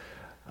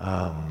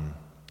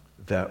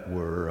 that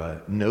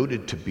were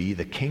noted to be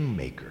the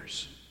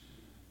kingmakers.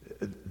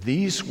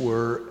 These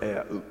were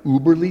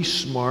uberly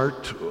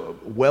smart,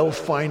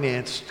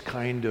 well-financed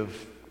kind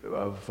of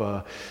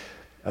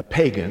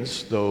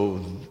pagans,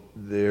 though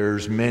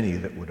there's many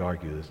that would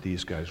argue that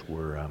these guys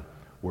were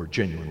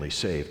genuinely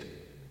saved.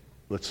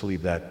 Let's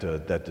leave that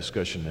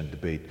discussion and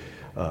debate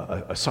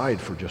aside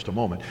for just a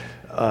moment.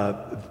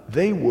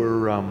 They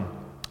were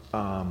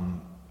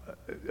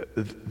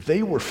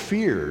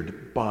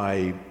feared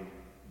by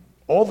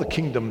all the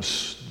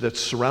kingdoms that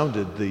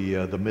surrounded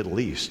the Middle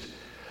East,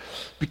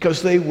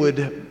 because they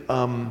would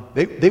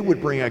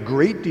bring a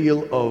great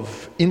deal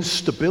of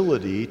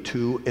instability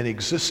to an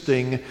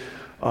existing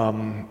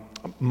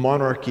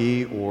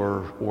monarchy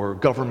or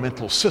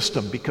governmental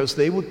system, because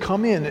they would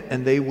come in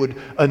and they would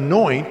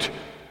anoint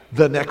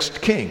the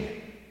next king.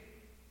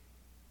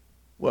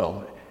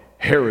 Well,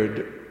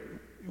 Herod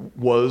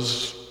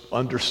was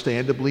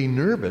understandably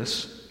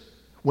nervous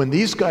when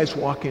these guys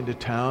walk into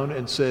town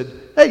and said,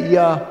 "Hey,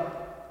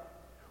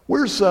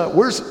 where's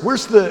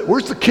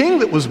the king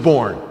that was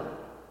born?"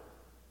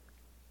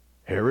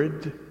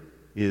 Herod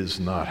is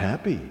not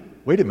happy.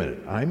 Wait a minute,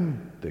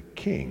 I'm the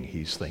king,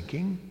 he's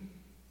thinking.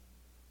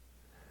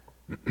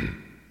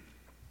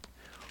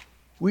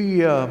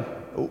 We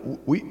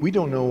we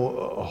don't know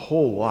a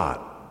whole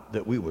lot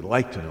that we would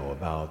like to know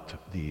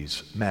about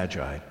these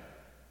magi.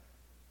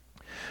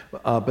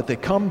 But they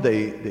come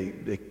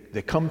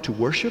to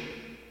worship,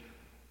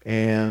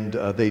 and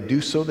they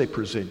do so. They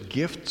present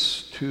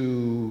gifts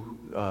to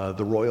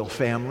the royal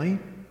family.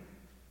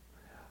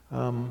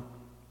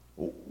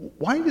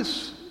 Why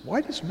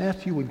does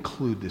Matthew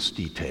include this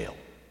detail?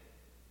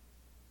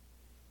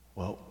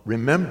 Well,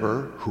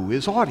 remember who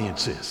his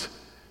audience is.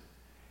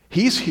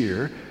 He's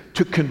here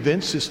to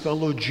convince his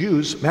fellow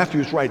Jews,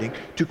 Matthew is writing,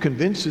 to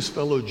convince his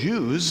fellow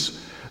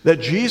Jews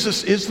that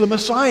Jesus is the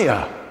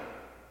Messiah.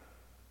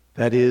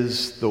 That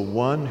is, the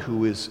one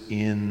who is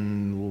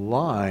in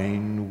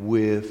line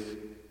with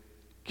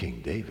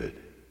King David.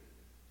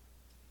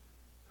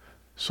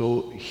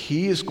 So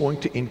he is going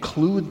to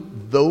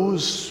include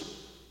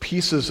those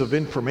pieces of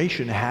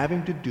information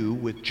having to do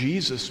with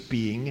Jesus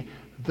being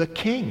the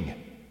king.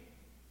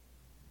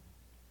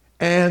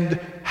 And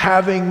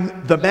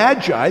having the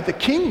Magi, the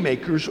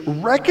kingmakers,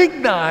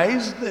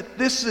 recognize that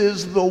this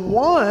is the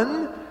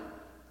one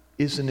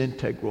is an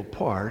integral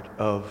part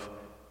of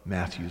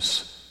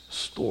Matthew's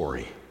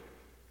story.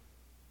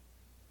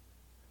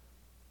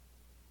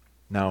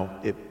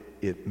 Now,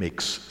 it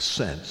makes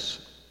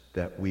sense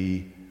that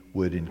we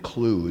would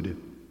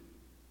include,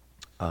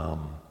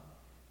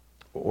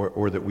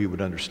 or that we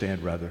would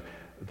understand, rather,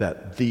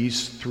 that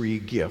these three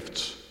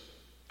gifts,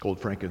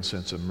 gold,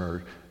 frankincense, and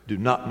myrrh, do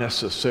not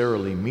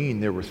necessarily mean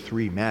there were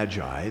three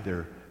magi.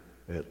 There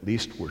at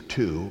least were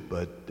two,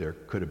 but there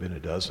could have been a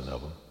dozen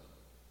of them.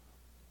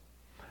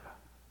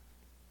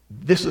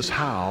 This is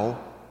how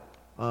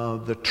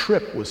the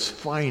trip was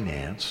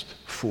financed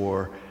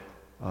for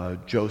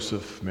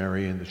Joseph,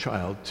 Mary, and the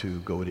child to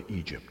go to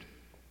Egypt,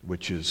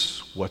 which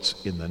is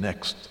what's in the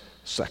next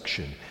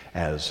section,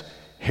 as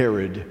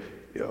Herod,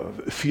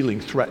 feeling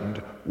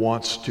threatened,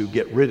 wants to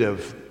get rid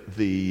of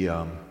the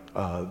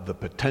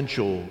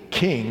potential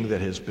king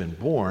that has been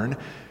born.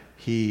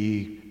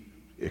 He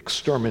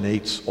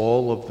exterminates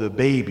all of the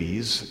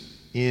babies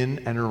in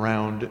and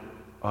around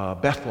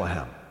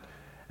Bethlehem.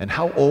 And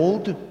how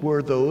old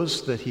were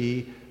those that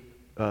he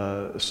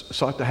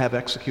sought to have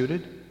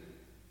executed?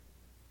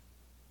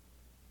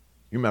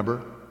 You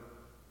remember,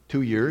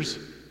 2 years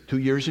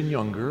and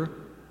younger.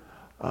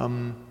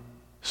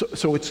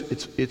 So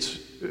it's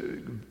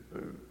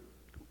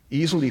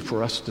easily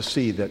for us to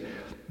see that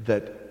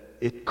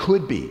it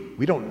could be,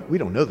 we don't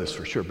know this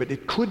for sure, but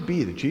it could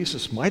be that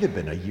Jesus might have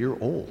been a year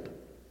old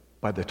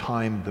by the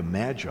time the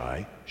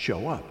Magi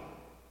show up.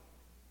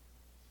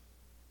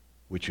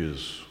 Which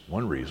is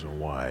one reason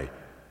why,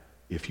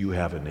 if you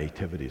have a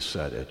nativity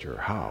set at your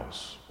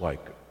house,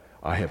 like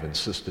I have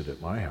insisted at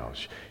my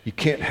house, you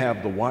can't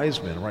have the wise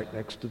men right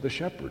next to the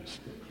shepherds.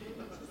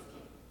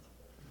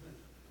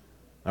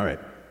 All right.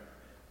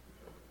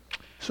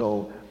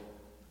 So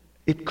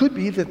it could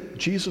be that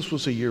Jesus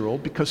was a year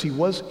old because he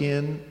was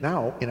in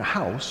a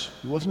house.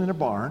 He wasn't in a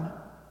barn.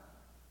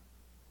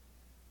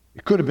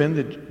 It could have been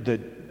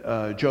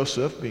that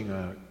Joseph, being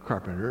a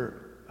carpenter,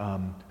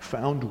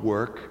 found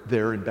work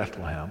there in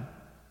Bethlehem,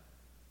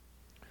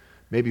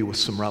 maybe with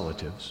some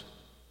relatives.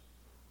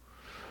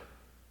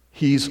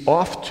 He's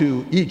off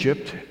to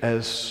Egypt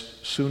as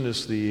soon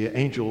as the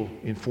angel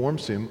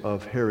informs him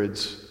of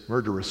Herod's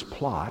murderous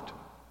plot.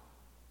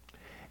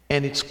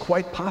 And it's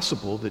quite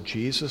possible that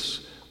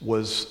Jesus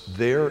was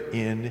there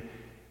in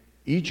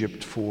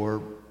Egypt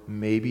for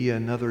maybe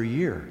another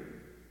year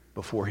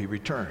before he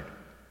returned.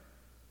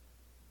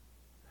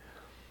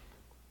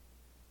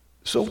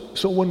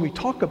 So when we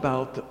talk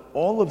about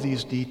all of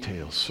these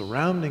details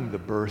surrounding the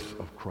birth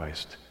of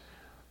Christ,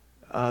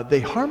 they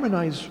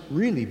harmonize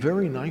really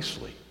very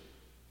nicely.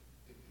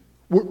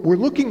 We're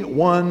looking at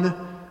one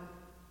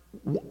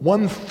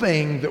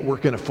thing that we're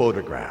going to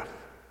photograph,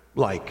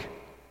 like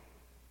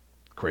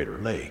Crater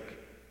Lake.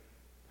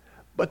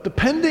 But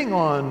depending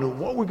on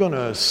what we're going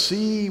to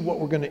see, what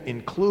we're going to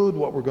include,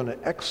 what we're going to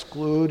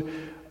exclude,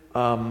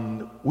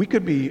 we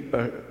could be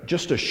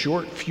just a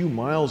short few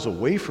miles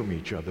away from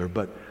each other,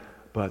 but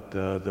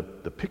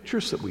the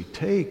pictures that we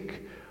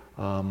take,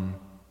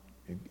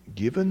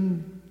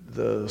 given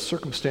the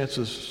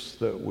circumstances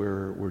that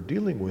we're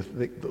dealing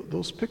with,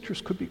 those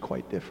pictures could be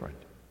quite different.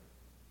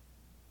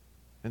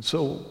 And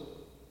so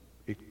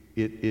it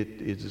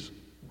is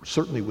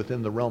certainly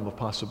within the realm of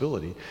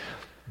possibility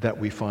that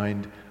we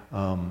find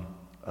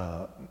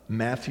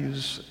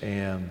Matthew's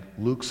and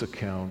Luke's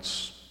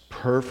accounts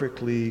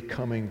perfectly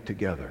coming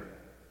together.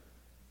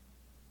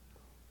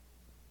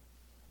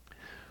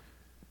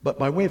 But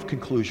by way of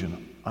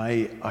conclusion,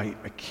 I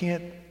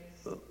can't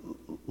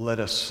let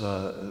us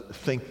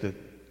think that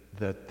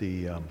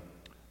the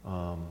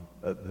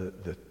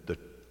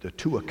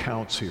two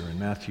accounts here in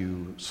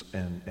Matthew's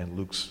and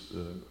Luke's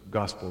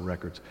gospel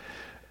records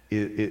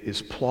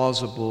is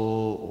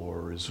plausible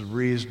or is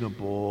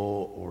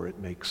reasonable or it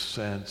makes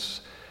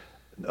sense.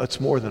 It's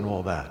more than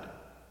all that.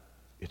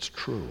 It's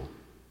true.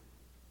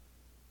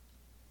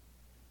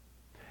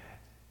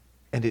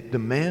 And it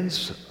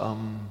demands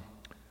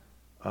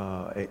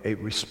a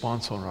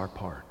response on our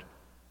part.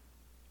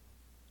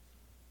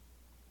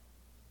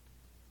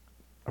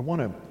 I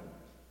want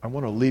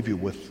to leave you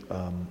with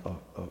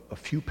a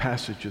few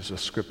passages of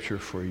Scripture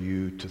for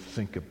you to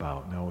think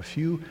about. Now, if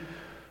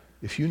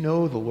you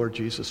know the Lord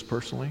Jesus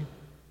personally,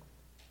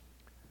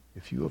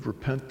 if you have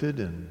repented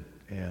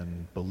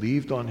and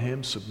believed on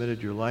Him,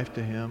 submitted your life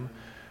to Him,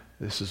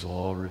 this is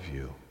all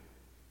review.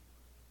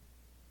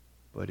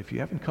 But if you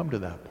haven't come to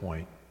that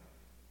point,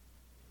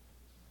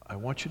 I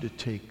want you to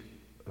take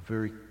a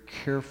very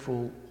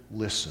careful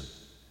listen.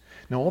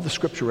 Now, all the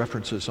Scripture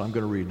references I'm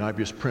going to read, and I've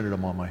just printed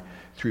them on my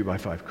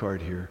 3x5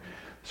 card here,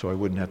 so I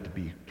wouldn't have to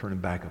be turning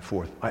back and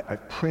forth. I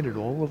printed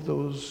all of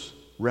those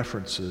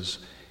references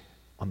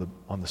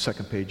on the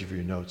second page of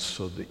your notes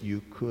so that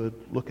you could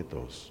look at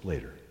those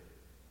later.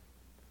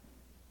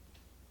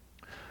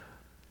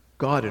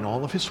 God, in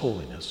all of His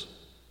holiness,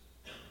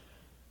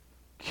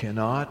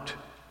 cannot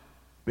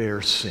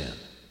bear sin.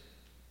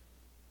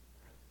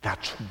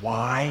 That's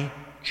why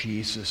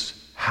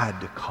Jesus had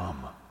to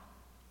come.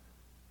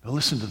 Now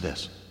listen to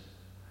this.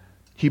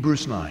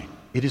 Hebrews 9.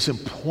 It is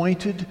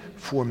appointed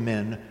for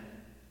men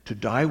to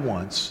die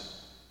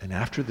once, and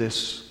after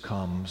this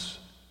comes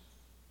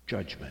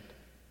judgment.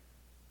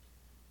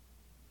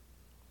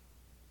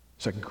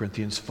 2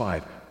 Corinthians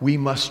 5. We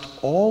must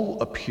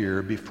all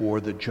appear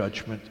before the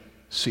judgment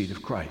seat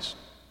of Christ.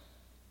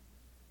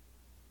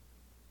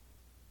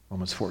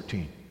 Romans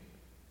 14.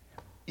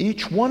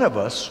 Each one of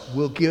us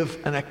will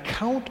give an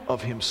account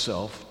of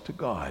himself to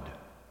God.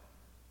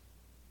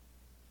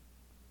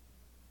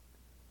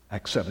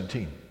 Acts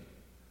 17.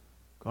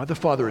 God the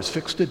Father has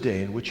fixed a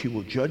day in which He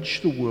will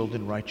judge the world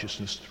in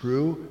righteousness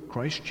through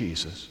Christ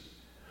Jesus,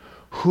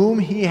 whom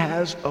He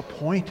has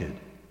appointed,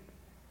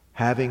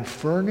 having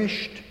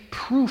furnished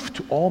proof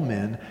to all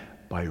men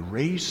by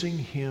raising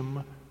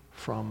Him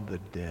from the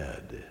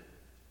dead.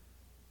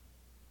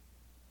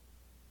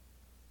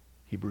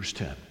 Hebrews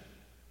 10.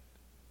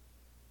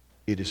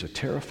 It is a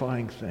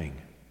terrifying thing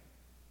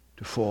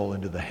to fall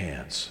into the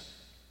hands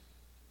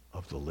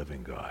of the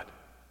living God.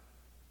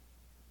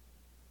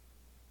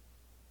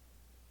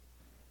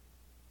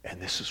 And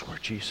this is where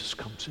Jesus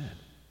comes in.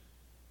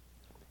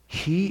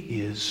 He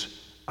is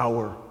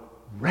our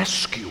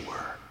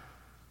rescuer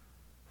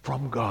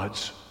from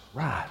God's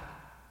wrath.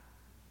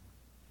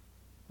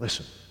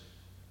 Listen.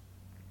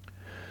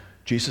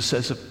 Jesus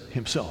says of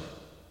Himself,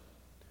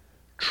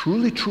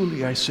 "Truly,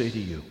 truly, I say to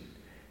you,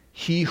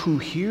 he who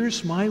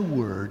hears my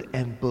word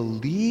and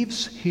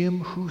believes Him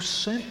who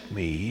sent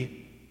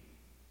me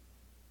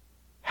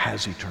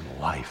has eternal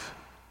life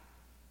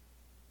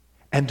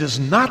and does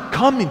not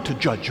come into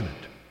judgment,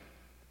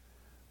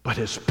 but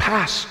has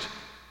passed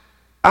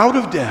out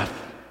of death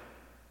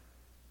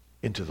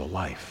into the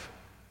life."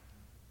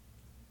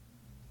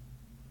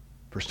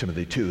 1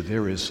 Timothy 2,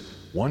 there is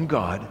one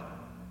God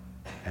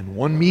and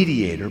one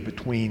mediator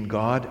between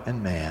God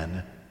and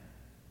man,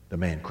 the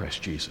man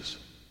Christ Jesus.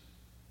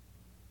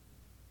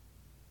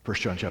 1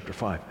 John chapter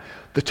 5.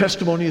 The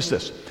testimony is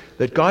this,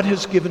 that God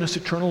has given us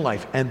eternal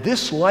life, and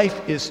this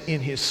life is in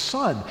His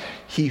Son.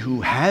 He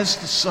who has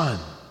the Son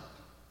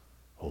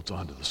holds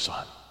on to the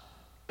Son,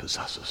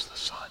 possesses the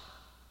Son,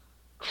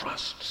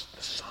 trusts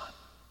the Son.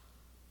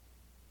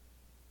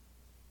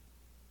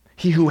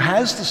 He who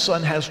has the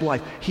Son has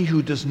life. He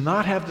who does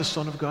not have the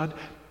Son of God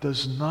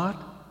does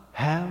not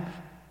have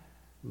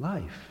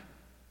life.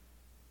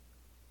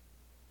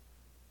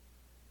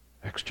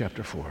 Acts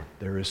chapter 4.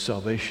 There is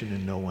salvation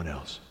in no one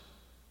else.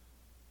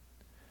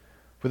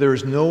 For there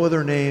is no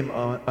other name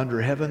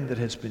under heaven that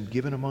has been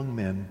given among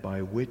men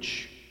by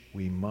which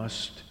we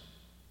must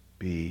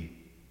be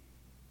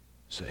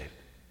saved.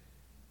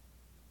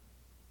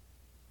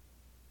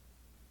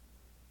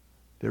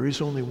 There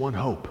is only one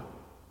hope.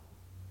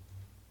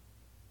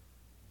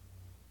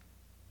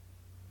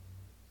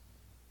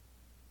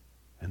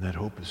 And that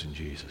hope is in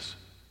Jesus.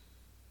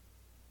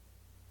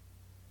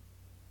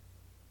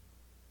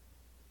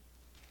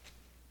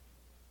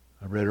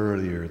 I read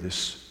earlier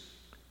this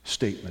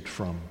statement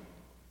from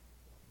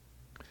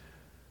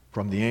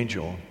the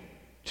angel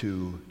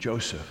to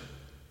Joseph.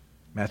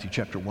 Matthew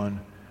chapter 1,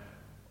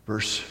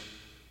 verse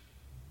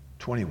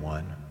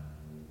 21.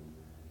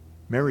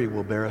 Mary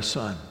will bear a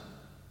son,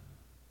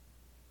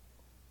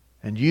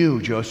 and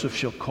you, Joseph,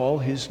 shall call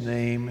his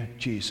name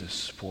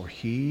Jesus, for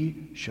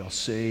he shall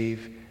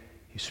save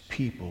his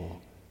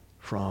people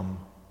from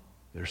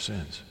their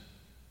sins.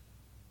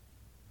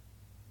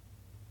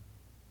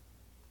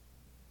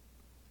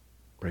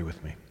 Pray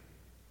with me.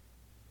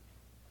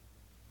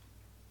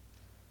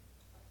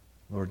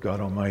 Lord God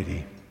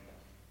Almighty,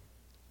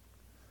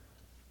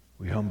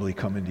 we humbly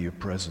come into your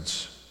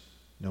presence,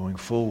 knowing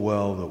full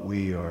well that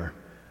we are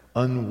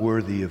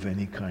unworthy of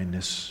any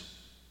kindness,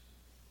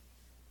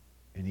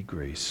 any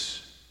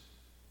grace,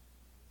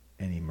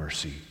 any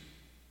mercy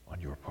on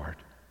your part.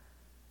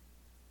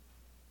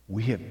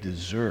 We have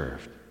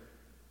deserved,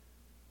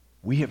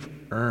 we have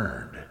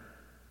earned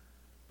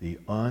the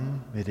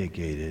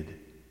unmitigated,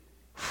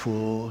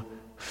 full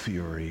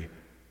fury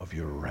of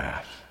your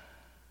wrath.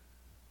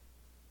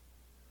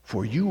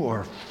 For you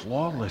are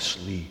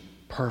flawlessly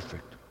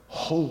perfect,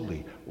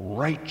 holy,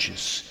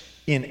 righteous,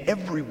 in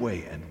every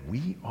way, and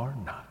we are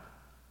not.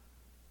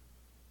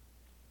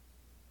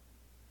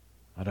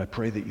 God, I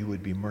pray that you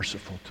would be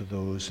merciful to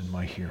those in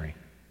my hearing,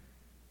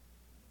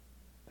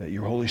 that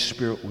your Holy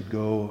Spirit would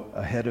go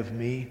ahead of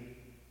me,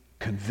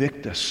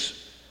 convict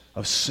us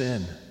of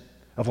sin,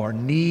 of our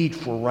need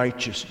for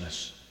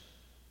righteousness,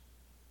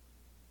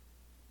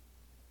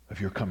 of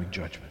your coming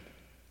judgment.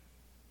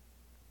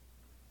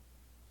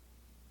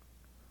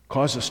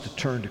 Cause us to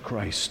turn to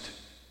Christ,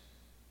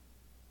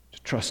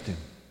 to trust him,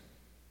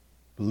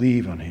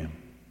 believe on him.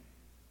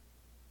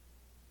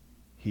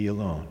 He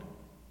alone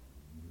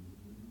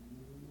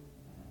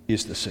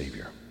is the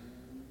Savior.